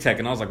like Big Tech,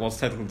 and I was like, well, it's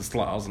technically the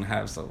slot I was gonna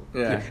have, so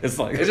it's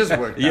like it just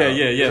worked.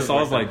 Yeah. So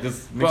I was like,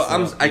 this.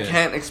 Bro, I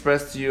can't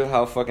express to you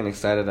how fucking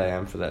excited I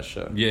am for that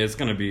show. Yeah, it's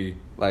gonna be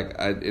like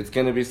it's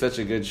gonna be such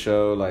a good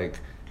show. Like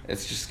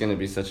it's just gonna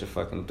be such a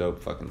fucking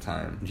dope fucking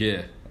time.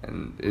 Yeah.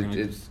 And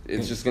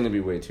it's just gonna be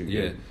way too good.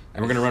 Yeah,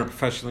 and we're gonna run it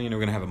professionally. You know,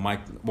 we're gonna have a mic,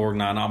 or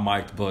not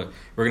mic'd, but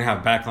we're gonna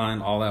have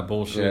backline, all that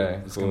bullshit.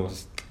 Yeah, it's cool. gonna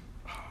just,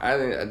 I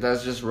think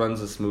that just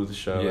runs a smooth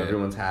show. Yeah.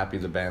 Everyone's happy.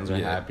 The bands are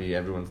happy.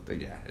 Everyone's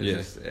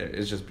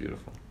it's just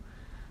beautiful.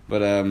 But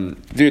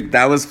dude,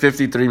 that was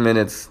 53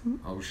 minutes.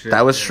 Oh shit.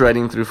 That was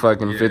shredding through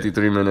fucking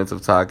 53 minutes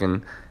of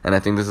talking, and I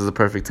think this is a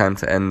perfect time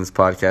to end this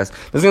podcast.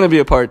 There's gonna be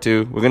a part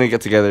 2. We're gonna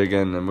get together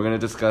again, and we're gonna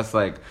discuss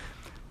like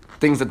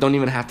things that don't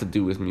even have to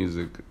do with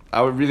music.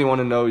 I would really want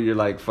to know your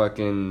like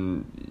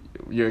fucking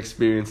your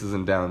experiences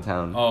in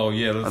downtown. Oh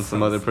yeah, on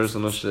some other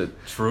personal shit.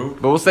 True.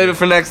 But we'll save it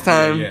for next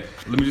time. Yeah.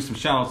 Let me do some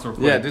shout outs real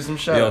quick. Yeah, do some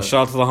shout outs.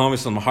 Shout out to the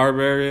homies from the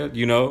Harbor area,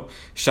 you know.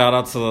 Shout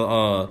out to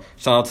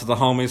the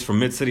homies from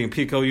Mid City and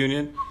Pico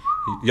Union.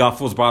 Y'all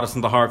fools brought us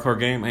in the hardcore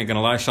game. Ain't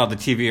gonna lie. Shout out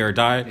to TV or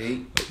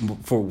Die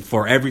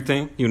for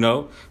everything, you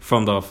know.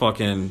 From the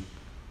fucking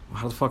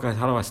how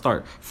do I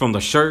start? From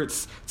the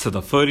shirts to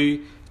the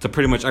footy to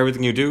pretty much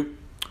everything you do.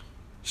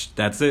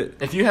 That's it.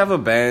 If you have a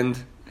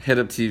band, hit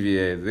up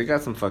TVA. They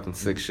got some fucking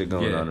sick shit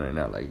going on right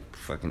now. Like,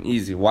 fucking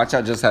easy. Watch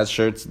Out just has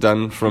shirts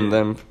done from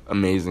them.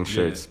 Amazing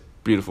shirts.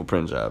 Beautiful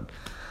print job.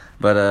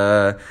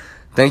 But,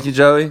 thank you,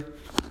 Joey.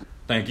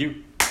 Thank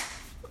you.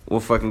 We'll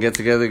fucking get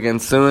together again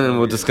soon, and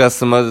we'll discuss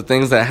some other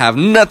things that have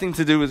nothing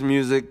to do with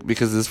music,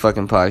 because this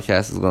fucking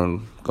podcast is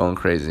going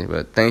crazy.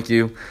 But thank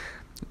you.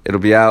 It'll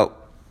be out.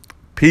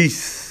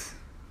 Peace.